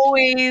 There's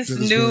always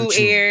new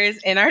ears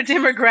in our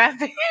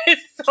demographic.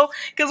 So,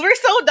 because we're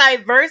so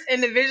diverse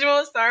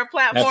individuals, so our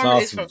platform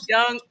is from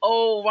young,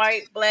 old,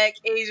 white, black,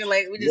 Asian,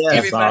 like we just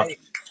everybody.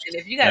 Awesome. And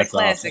if you got a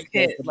classic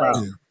hit, like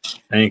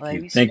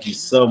Thank you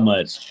so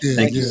much.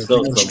 Thank you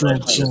so much for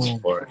your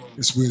support.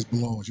 It's where it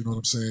belongs. You know what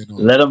I'm saying?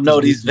 Let them know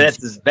these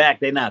vets is back.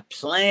 They're not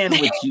playing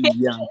with you,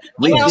 young.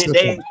 They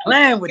ain't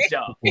playing with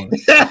y'all.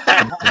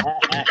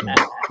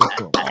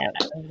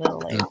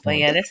 But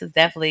yeah, this has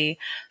definitely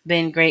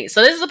been great.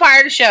 So this is a part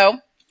of the show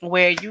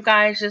where you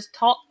guys just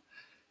talk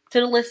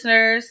to the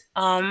listeners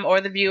or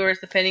the viewers,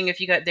 depending if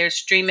they're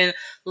streaming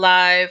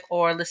live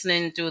or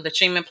listening through the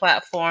streaming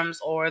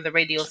platforms or the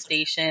radio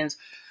stations,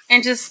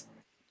 and just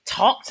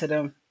talk to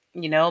them,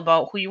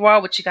 about who you are,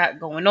 what you got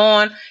going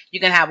on. You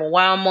can have a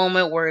wow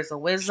moment, words of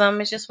wisdom.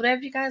 It's just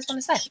whatever you guys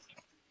want to say.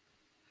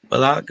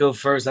 Well, I'll go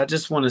first. I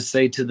just want to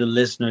say to the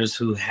listeners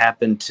who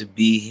happen to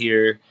be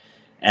here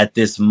at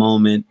this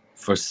moment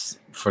for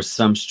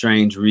some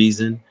strange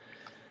reason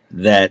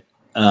that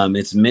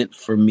it's meant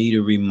for me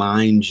to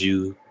remind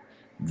you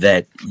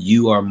that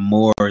you are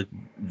more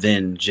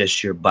than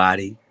just your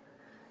body.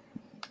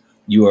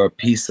 You are a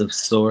piece of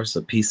source,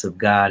 a piece of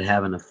God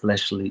having a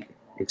fleshly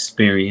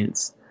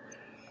experience.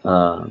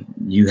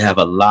 You have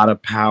a lot of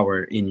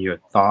power in your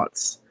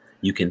thoughts.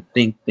 You can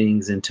think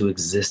things into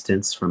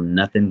existence from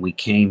nothing. We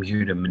came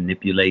here to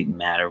manipulate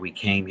matter. We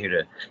came here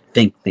to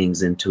think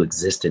things into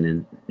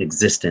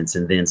existence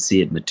and then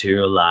see it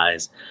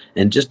materialize.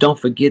 And just don't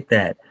forget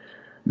that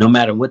no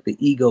matter what the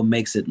ego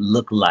makes it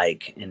look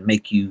like and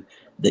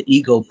the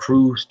ego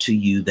proves to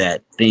you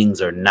that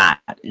things are not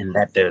and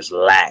that there's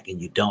lack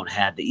and you don't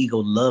have. The ego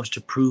loves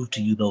to prove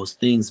to you those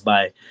things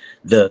by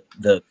the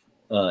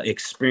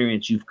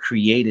experience you've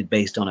created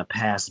based on a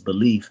past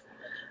belief.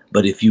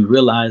 But if you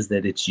realize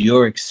that it's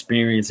your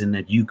experience and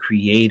that you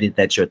created,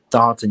 that your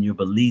thoughts and your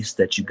beliefs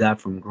that you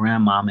got from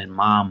grandmom and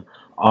mom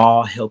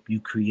all help you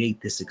create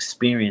this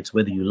experience,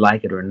 whether you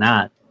like it or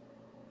not,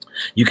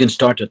 you can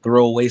start to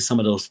throw away some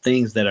of those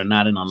things that are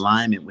not in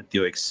alignment with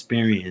your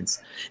experience.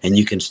 And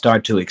you can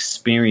start to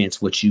experience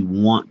what you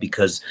want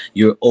because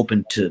you're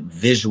open to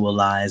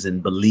visualize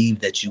and believe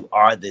that you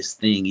are this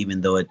thing, even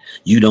though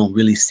you don't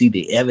really see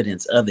the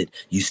evidence of it.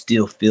 You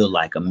still feel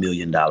like $1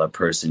 million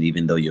person,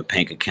 even though your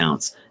bank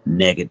account's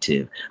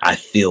negative. I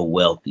feel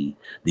wealthy.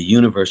 The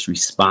universe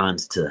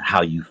responds to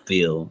how you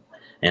feel.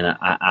 And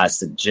I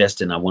suggest,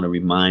 and I want to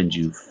remind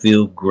you,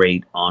 feel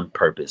great on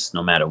purpose.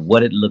 No matter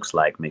what it looks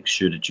like, make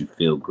sure that you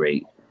feel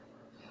great.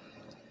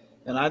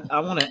 And I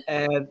want to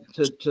add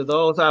to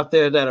those out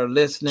there that are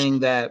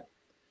listening that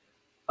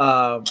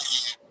are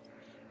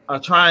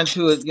trying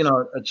to,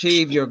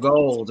 achieve your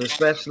goals,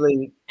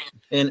 especially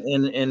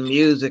in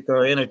music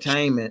or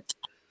entertainment.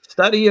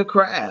 Study your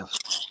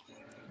craft.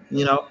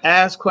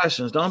 Ask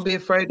questions. Don't be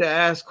afraid to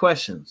ask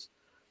questions.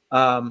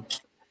 And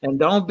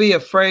don't be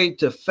afraid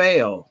to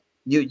fail.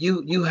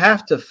 You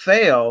have to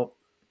fail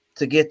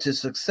to get to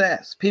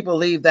success. People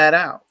leave that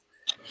out.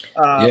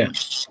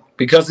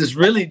 Because it's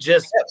really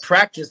just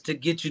practice to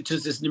get you to.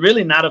 It's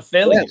really not a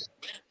failure.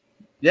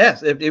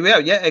 Yes,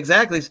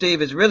 exactly,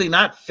 Steve. It's really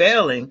not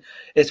failing.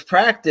 It's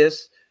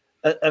practice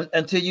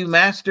until you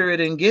master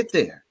it and get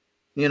there.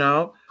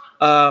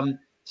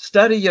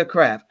 Study your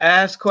craft.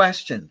 Ask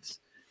questions.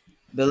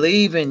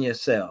 Believe in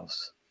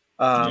yourselves.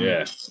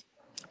 Because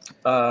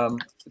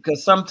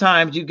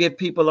sometimes you get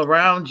people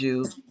around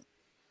you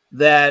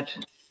that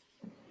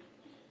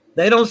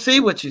they don't see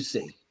what you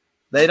see.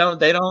 They don't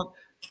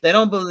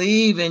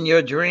believe in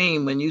your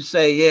dream when you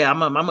say, yeah, I'm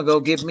gonna go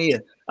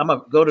I'm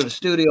gonna go to the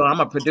studio, I'm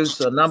gonna produce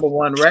a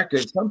 #1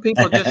 record. Some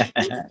people just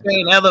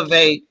can't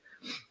elevate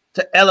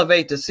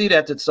to see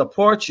that, to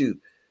support you.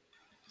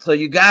 So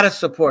you gotta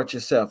support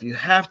yourself. You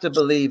have to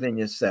believe in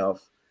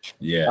yourself.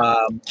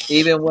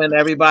 Even when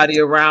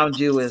everybody around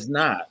you is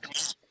not.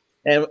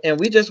 And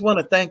we just want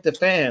to thank the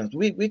fans.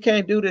 We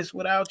can't do this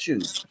without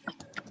you.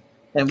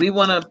 And we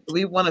want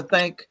to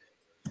thank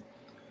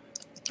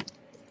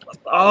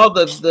all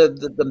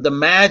the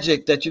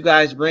magic that you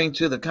guys bring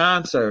to the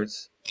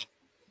concerts.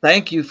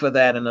 Thank you for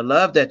that and the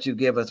love that you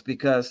give us,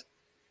 because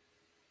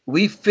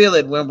we feel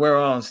it when we're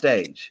on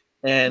stage,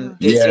 and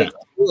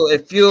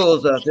it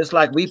fuels us. It's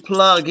like we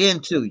plug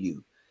into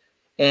you,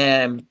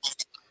 and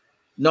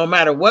no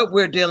matter what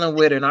we're dealing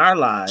with in our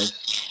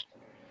lives,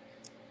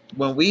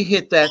 when we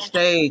hit that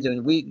stage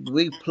and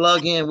we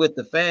plug in with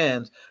the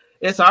fans,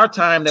 it's our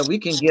time that we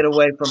can get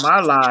away from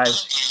our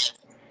lives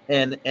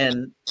and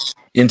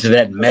into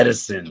that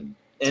medicine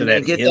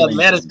and get that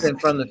medicine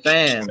from the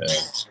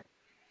fans.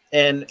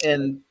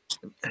 And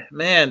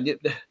man,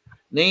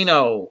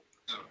 Nino,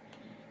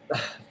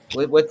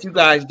 what you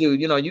guys do,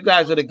 you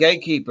guys are the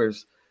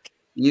gatekeepers.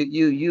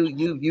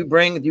 You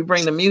bring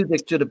the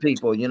music to the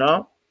people,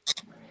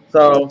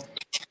 So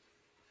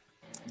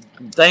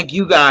thank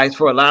you guys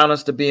for allowing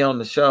us to be on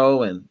the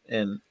show,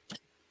 and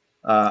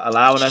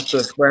allowing us to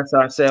express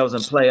ourselves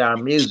and play our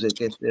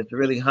music. It's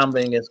really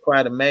humbling. It's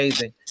quite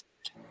amazing.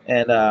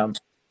 And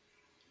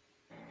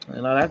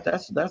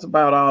that's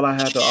about all I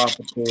have to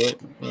offer to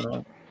it.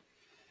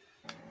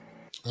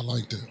 I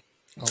like that.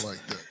 I like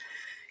that.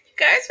 You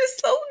guys are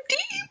so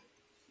deep.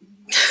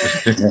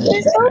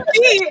 You're so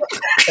deep.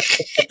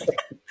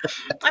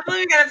 I feel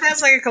we gotta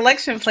pass like a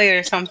collection plate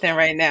or something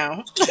right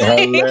now.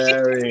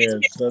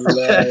 Hilarious.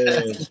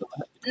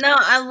 No,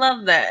 I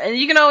love that, and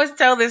you can always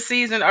tell this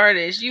seasoned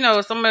artist. You know,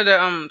 some of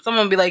the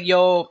someone be like,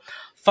 "Yo,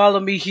 follow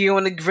me here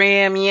on the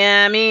gram."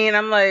 Yeah, I mean,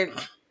 I'm like,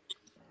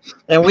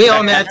 and we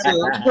on that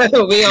too.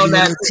 We on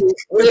that too.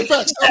 In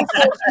fact,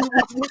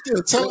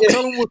 tell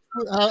them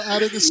how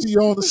they can see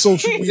you on the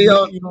social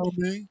media. You know what I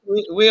mean?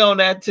 We on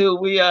that too.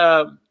 We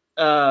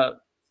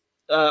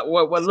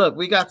well, look,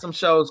 we got some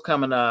shows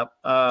coming up.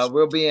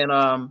 We'll be in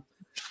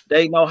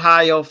Dayton,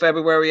 Ohio,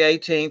 February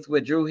 18th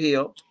with Dru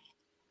Hill.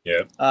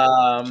 Yeah.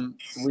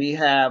 We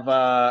have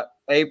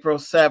April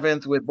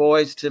 7th with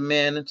Boys II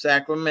Men in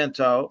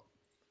Sacramento.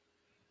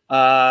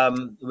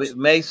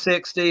 May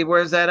 60th,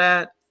 where's that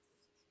at?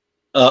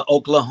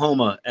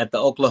 Oklahoma, at the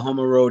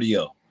Oklahoma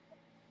Rodeo.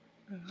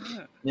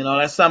 You know,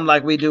 that's something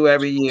like we do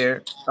every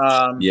year.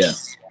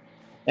 Yes.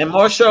 And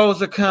more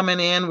shows are coming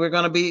in. We're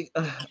going to be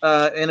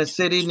in a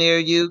city near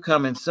you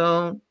coming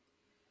soon.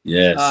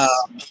 Yes.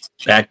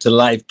 Back to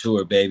Life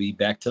tour, baby.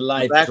 Back to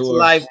Life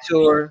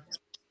tour.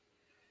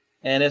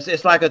 And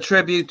it's like a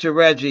tribute to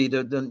Reggie,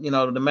 the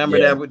member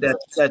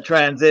that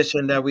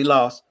transition that we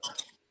lost.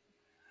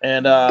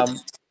 And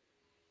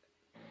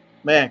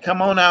man,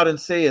 come on out and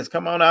see us.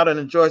 Come on out and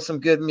enjoy some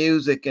good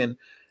music and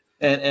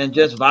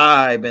just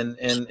vibe and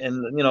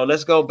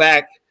let's go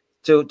back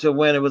to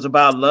when it was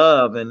about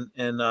love and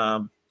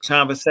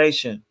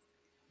conversation.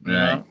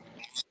 Right.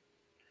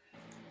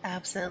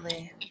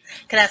 absolutely.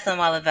 Cause that's what I'm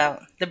all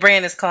about. The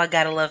brand is called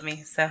 "Gotta Love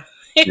Me," so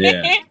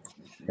Yeah.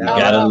 You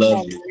gotta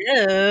love you.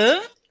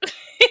 Love.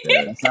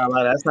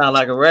 That sound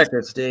like a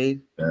record,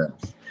 Steve. Yeah.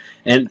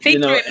 And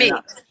Feature me.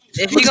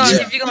 If you're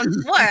gonna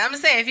what? I'm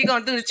saying if you're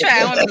gonna do the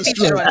track, I want to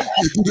feature on it.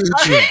 Do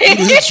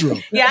the intro.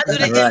 Yeah, I do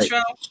the Right. intro.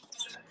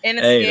 In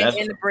the skit,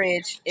 in the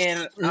bridge,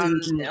 and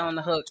on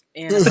the hook.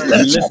 And you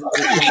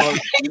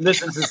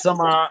listen to some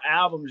of our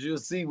albums, you'll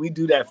see we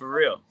do that for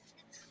real.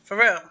 For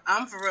real,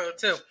 I'm for real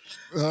too.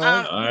 All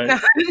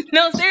right.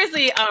 No,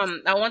 seriously.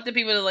 I want the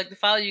people to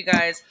follow you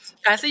guys.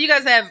 I see you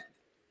guys have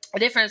a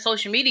different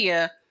social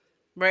media,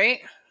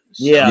 right?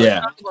 Yeah.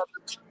 Yeah. Talk about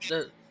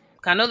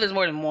I know there's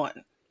more than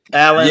one.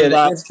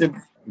 Alan.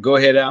 Go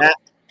ahead, Alan.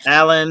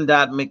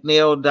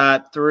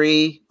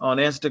 Alan.McNeil.3 on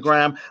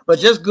Instagram, but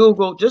just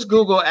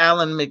Google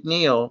Alan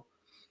McNeil,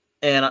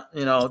 and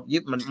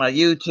my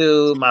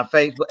YouTube, my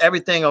Facebook,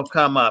 everything will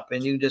come up,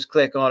 and you just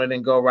click on it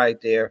and go right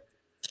there.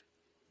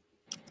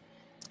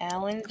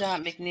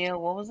 Alan.McNeil,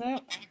 what was it?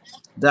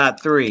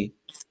 .3.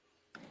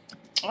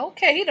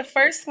 Okay, he the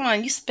first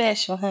one. You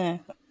special, huh?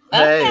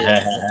 Hey,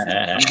 Okay.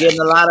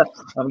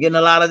 I'm getting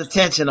a lot of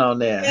attention on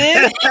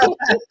there.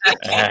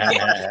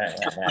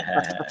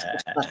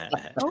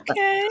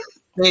 Okay.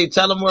 Hey,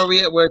 tell them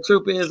where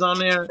Troop is on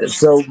there.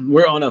 So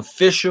we're on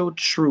Official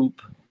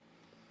Troop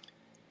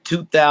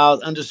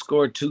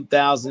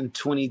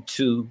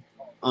 2000_2022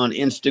 on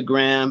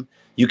Instagram.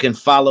 You can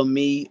follow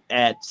me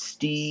at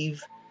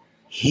Steve.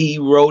 He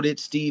wrote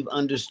it. Steve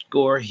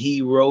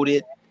 _he wrote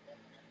it.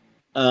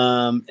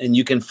 And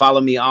you can follow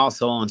me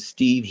also on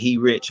Steve He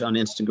Rich on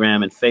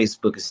Instagram and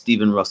Facebook is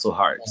Stephen Russell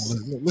Hearts.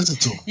 Listen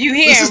to him. You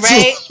hear him,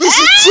 right?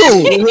 Listen to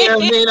him. You hear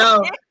me,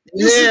 though?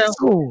 Listen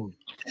to him.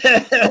 I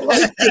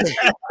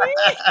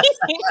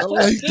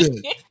like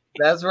that.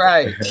 That's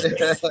right.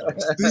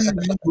 Steve,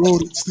 he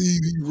wrote it.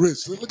 Steve, he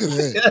rich. Look at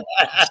that.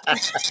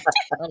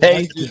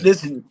 Hey,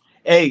 listen.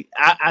 Hey,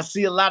 I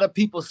see a lot of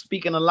people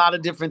speaking a lot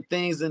of different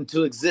things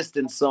into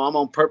existence, so I'm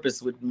on purpose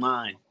with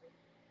mine.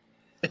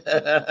 Yeah, I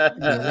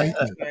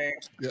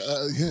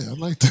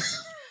like that.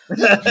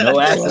 I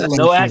like that.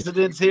 No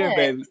accidents here,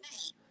 baby.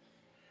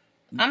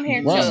 I'm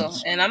here too,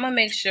 and I'm gonna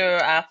make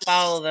sure I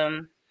follow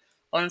them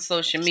on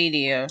social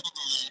media.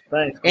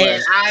 Thanks,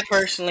 and I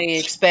personally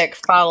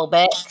expect follow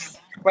backs,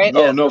 right?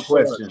 Yeah, no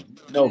question.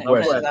 No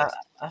question.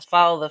 I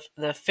follow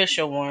the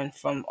official one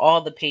from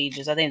all the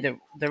pages. I think the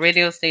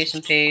radio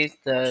station page,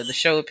 the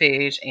show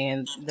page,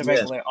 and the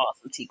regular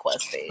Awesome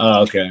T-Quest page.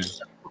 Oh, okay.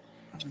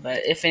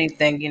 But if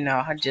anything,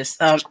 I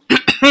just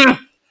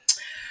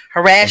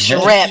harass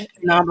your rep.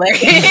 No, I'm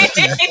like,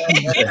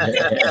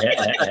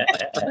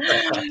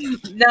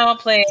 no, I'm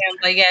playing.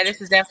 But yeah, this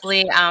has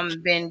definitely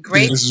been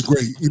great. Yeah, this is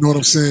great. You know what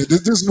I'm saying?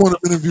 This is one of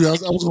the interview. I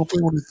was going to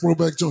play one of the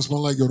throwback jokes, but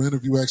I'm like, the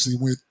interview actually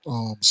went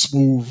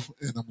smooth,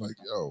 and I'm like,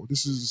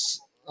 this is.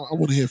 I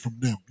want to hear from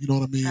them. You know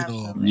what I mean?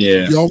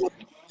 Yeah. Y'all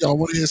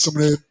want to hear some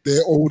of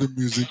their older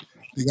music?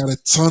 They got a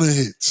ton of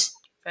hits.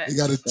 They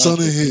got a ton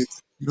of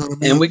hits. You know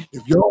what I mean?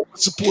 If y'all want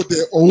to support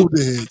their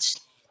older hits,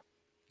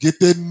 get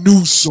their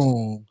new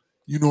song.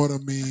 You know what I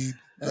mean?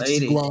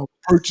 Actually go out and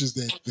purchase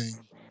that thing.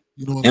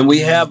 You know what I mean? We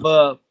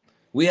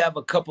have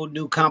a couple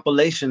new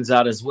compilations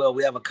out as well.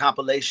 We have a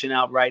compilation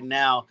out right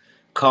now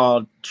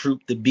called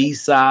Troop the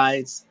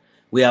B-Sides.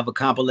 We have a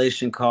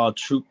compilation called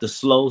Troop the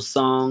Slow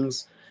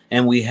Songs.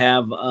 And we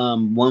have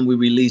one we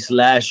released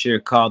last year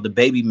called The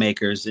Baby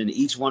Makers. And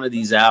each one of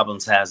these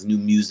albums has new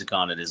music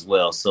on it as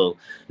well. So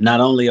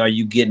not only are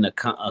you getting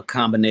a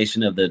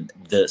combination of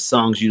the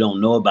songs you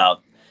don't know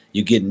about,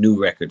 you're getting new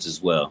records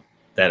as well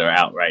that are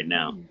out right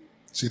now.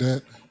 See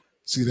that?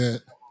 See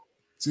that?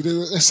 See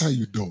that? That's how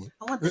you do it.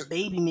 I want the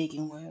baby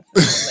making one.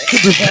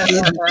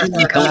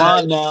 Come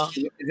on now.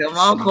 Come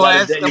on,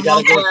 Quest. Come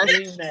on,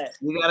 Quest.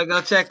 You gotta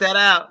go check that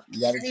out. You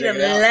gotta I check need it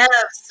a out. love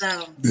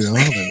song. Yeah,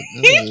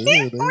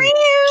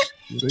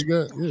 they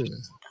got.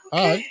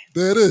 All right,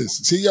 there it is.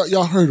 See,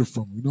 y'all heard it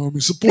from me. You know what I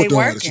mean? Support the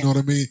artists. You know what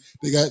I mean?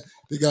 They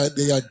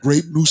got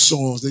great new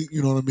songs.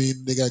 You know what I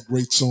mean? They got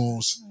great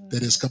songs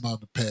that has come out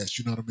in the past.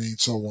 You know what I mean?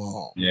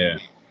 So yeah.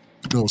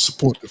 You know,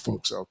 support the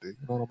folks out there. You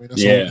know what I mean?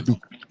 That's all we can do.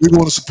 We're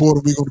going to support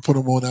them. We're going to put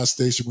them on our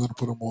station. We're going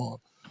to put them on.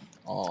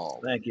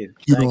 Thank you.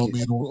 You know what I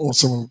mean? On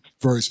some of the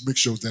various mix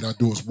shows that I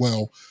do as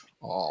well.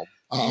 We'll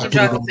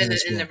drop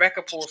it in the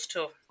record pools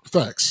too.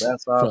 Facts.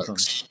 That's awesome.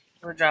 Facts.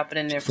 We'll drop it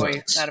in there for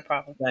you. Not a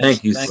problem.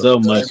 Thank you so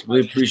much. We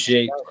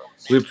appreciate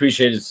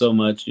it so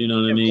much. You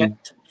know what I mean?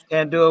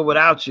 Can't do it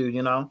without you,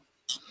 you know.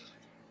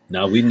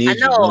 No, we need. I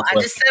know. I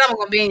just said I'm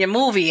gonna be in your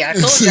movie. I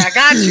told you I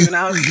got you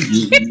now.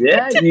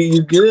 Yeah,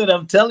 you good.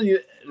 I'm telling you.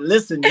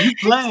 Listen, you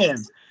playing.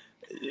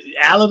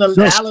 Alan. No, we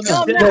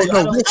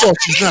thought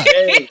she's not.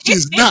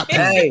 She's not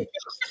playing.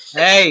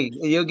 Hey,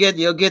 you'll get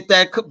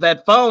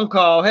that phone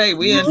call. Hey,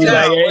 we in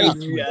town.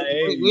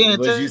 We in town.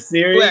 Was you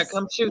serious? Yeah,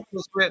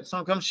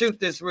 come shoot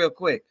this real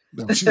quick.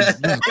 No, she's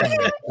not playing.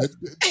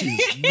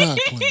 She's not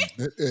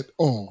playing at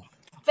all.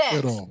 Facts.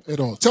 At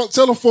all.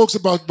 Tell the folks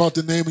about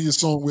the name of your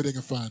song, where they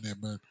can find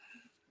that, man.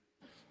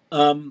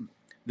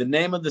 The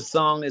name of the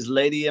song is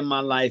Lady in My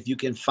Life. You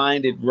can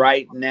find it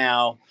right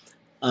now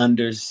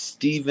under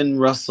Stephen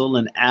Russell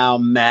and Al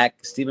Mack,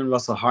 Stephen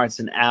Russell Hearts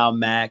and Al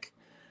Mack,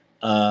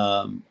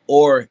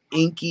 or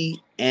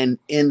Inky and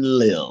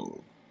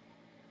Enlil.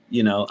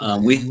 You know,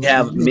 me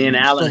and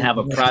Alan have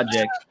a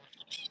project.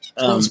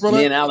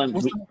 Me and Alan,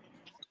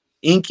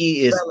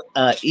 Inky is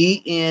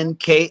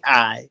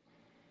ENKI.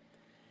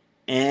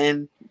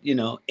 And, you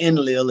know,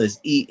 Enlil is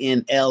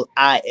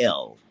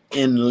ENLIL,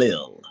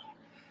 Enlil.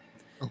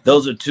 Okay.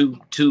 Those are two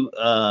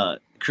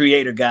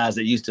creator guys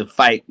that used to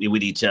fight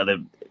with each other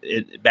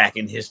back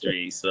in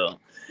history. So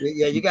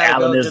yeah, you got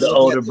Alan is the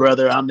older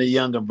brother. I'm the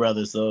younger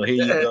brother. So here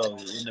you go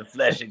in the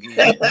flesh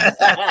again.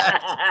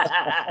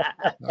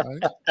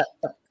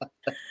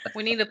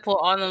 We need to put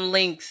all them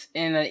links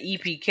in an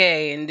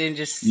EPK and then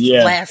just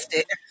blast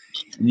it.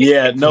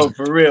 Yeah, no,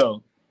 for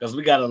real. Because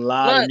we got a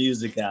lot of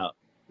music out.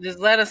 Just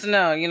let us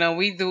know. You know,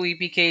 we do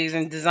EPKs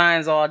and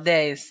designs all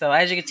day. So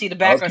as you can see the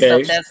background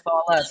stuff, that's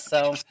all us.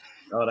 So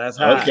that's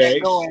hot.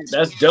 Okay.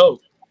 That's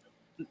dope.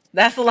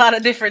 That's a lot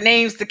of different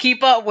names to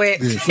keep up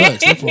with. Yeah,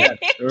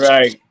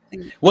 right.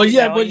 Well,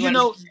 yeah, but you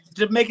know,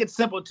 to make it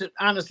simple,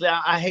 honestly,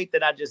 I hate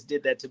that I just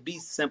did that. To be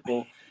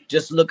simple,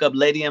 just look up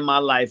Lady in My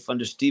Life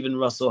under Stephen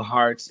Russell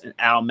Hearts and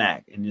Al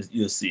Mack, and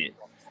you'll see it.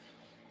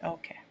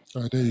 Okay.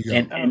 All right, there you go.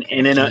 And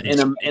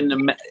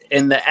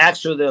in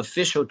the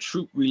official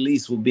Troop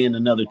release will be in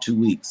another 2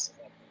 weeks.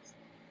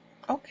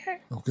 Okay.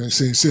 Okay.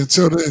 See,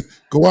 until then,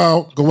 go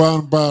out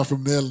and buy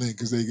from their link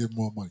because they get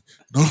more money.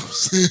 You know what I'm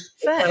saying?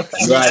 Right.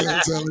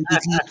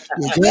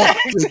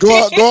 Go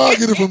out and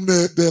get it from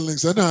their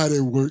links. I know how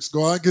that works.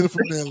 Go out and get it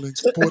from their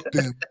links. Support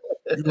them.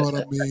 You know what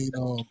I mean?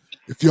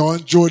 If y'all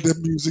enjoyed their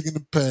music in the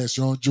past,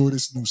 y'all enjoy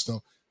this new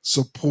stuff.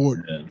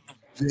 Support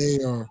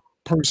their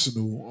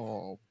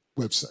personal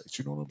websites.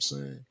 You know what I'm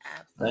saying?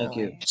 Thank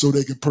you. So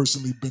they can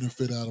personally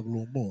benefit out of a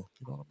little more.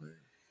 You know what I mean?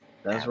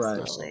 That's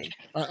Absolutely.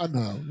 right. I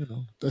know. You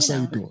know that's how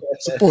you do it.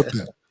 Support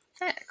them.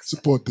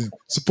 Support them.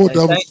 Support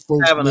the other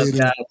folks.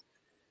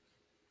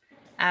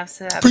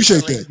 Absolutely.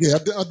 Appreciate that. Yeah,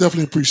 I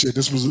definitely appreciate it.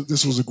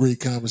 This was a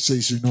great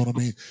conversation. You know what I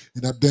mean?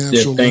 And I damn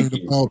sure learned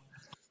about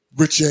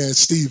rich ass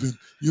Steven.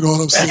 You know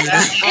what I'm saying?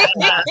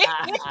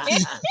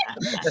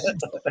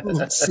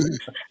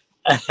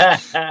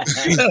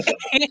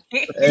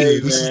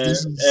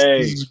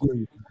 This is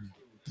great.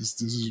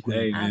 This is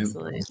great. Hey, man.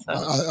 Absolutely.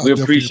 We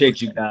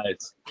appreciate you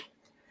guys.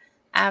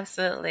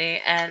 Absolutely.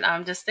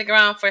 And just stick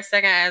around for a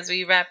second as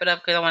we wrap it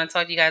up because I want to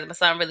talk to you guys about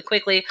something really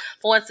quickly.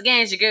 But once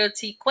again, it's your girl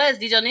T Quest,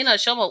 DJ El Nino.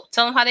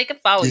 Tell them how they can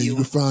follow you. You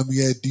can find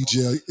me at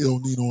DJ El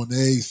Nino on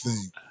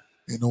everything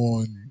and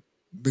on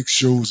mix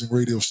shows and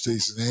radio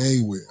stations and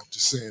anywhere. I'm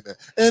just saying that.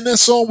 And that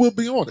song will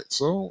be on it.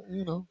 So,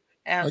 you know,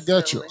 Absolutely. I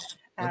got you.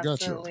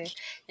 Absolutely.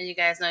 And you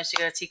guys know it's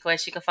your girl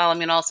T-Quest. You can follow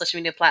me on all social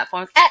media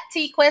platforms at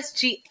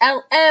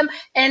TQuestGLM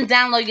and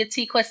download your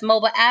T-Quest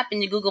mobile app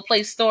in your Google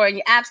Play Store and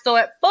your App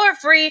Store for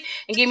free.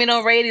 And give me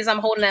no ratings. I'm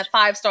holding that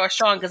 5-star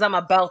strong because I'm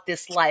about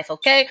this life,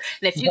 okay?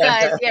 And if you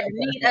guys ever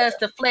need us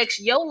to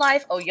flex your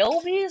life or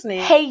your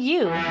business. Hey,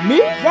 you. Me?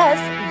 Yes,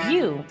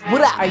 you.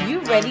 Are you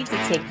ready to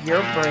take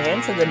your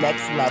brand to the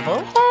next level?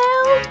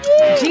 Hell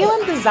yeah.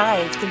 GLM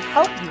Designs can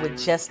help you with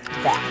just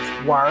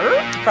that.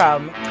 Word?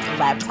 From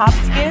laptop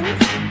skins?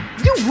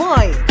 You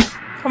lying.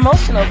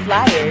 promotional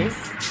flyers,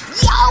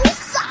 Yo,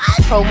 son!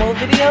 promo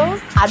videos,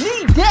 I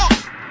need that!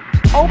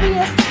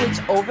 OBS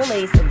Twitch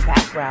overlays and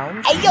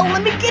backgrounds, Hey, yo,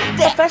 let me get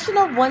that!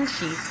 professional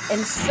one-sheets,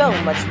 and so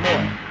much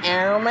more.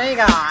 Oh my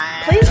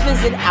god. Please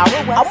visit our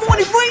I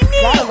want it website, right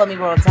now!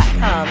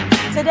 GottaLoveMeWorld.com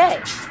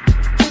today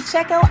to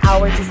check out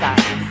our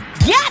designs.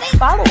 Got it!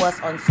 Follow us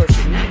on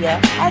social media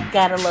at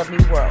Gotta Love Me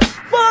World.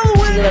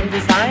 Follow it! GLM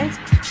Designs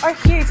are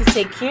here to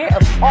take care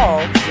of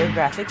all your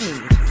graphic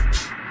needs.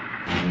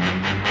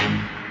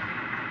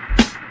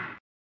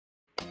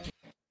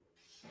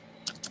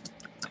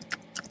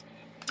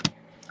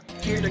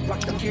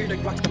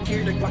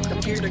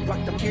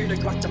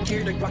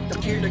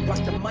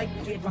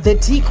 The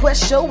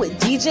T-Quest Show with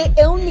DJ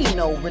El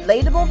Nino.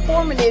 Relatable,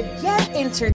 informative, yet entertaining.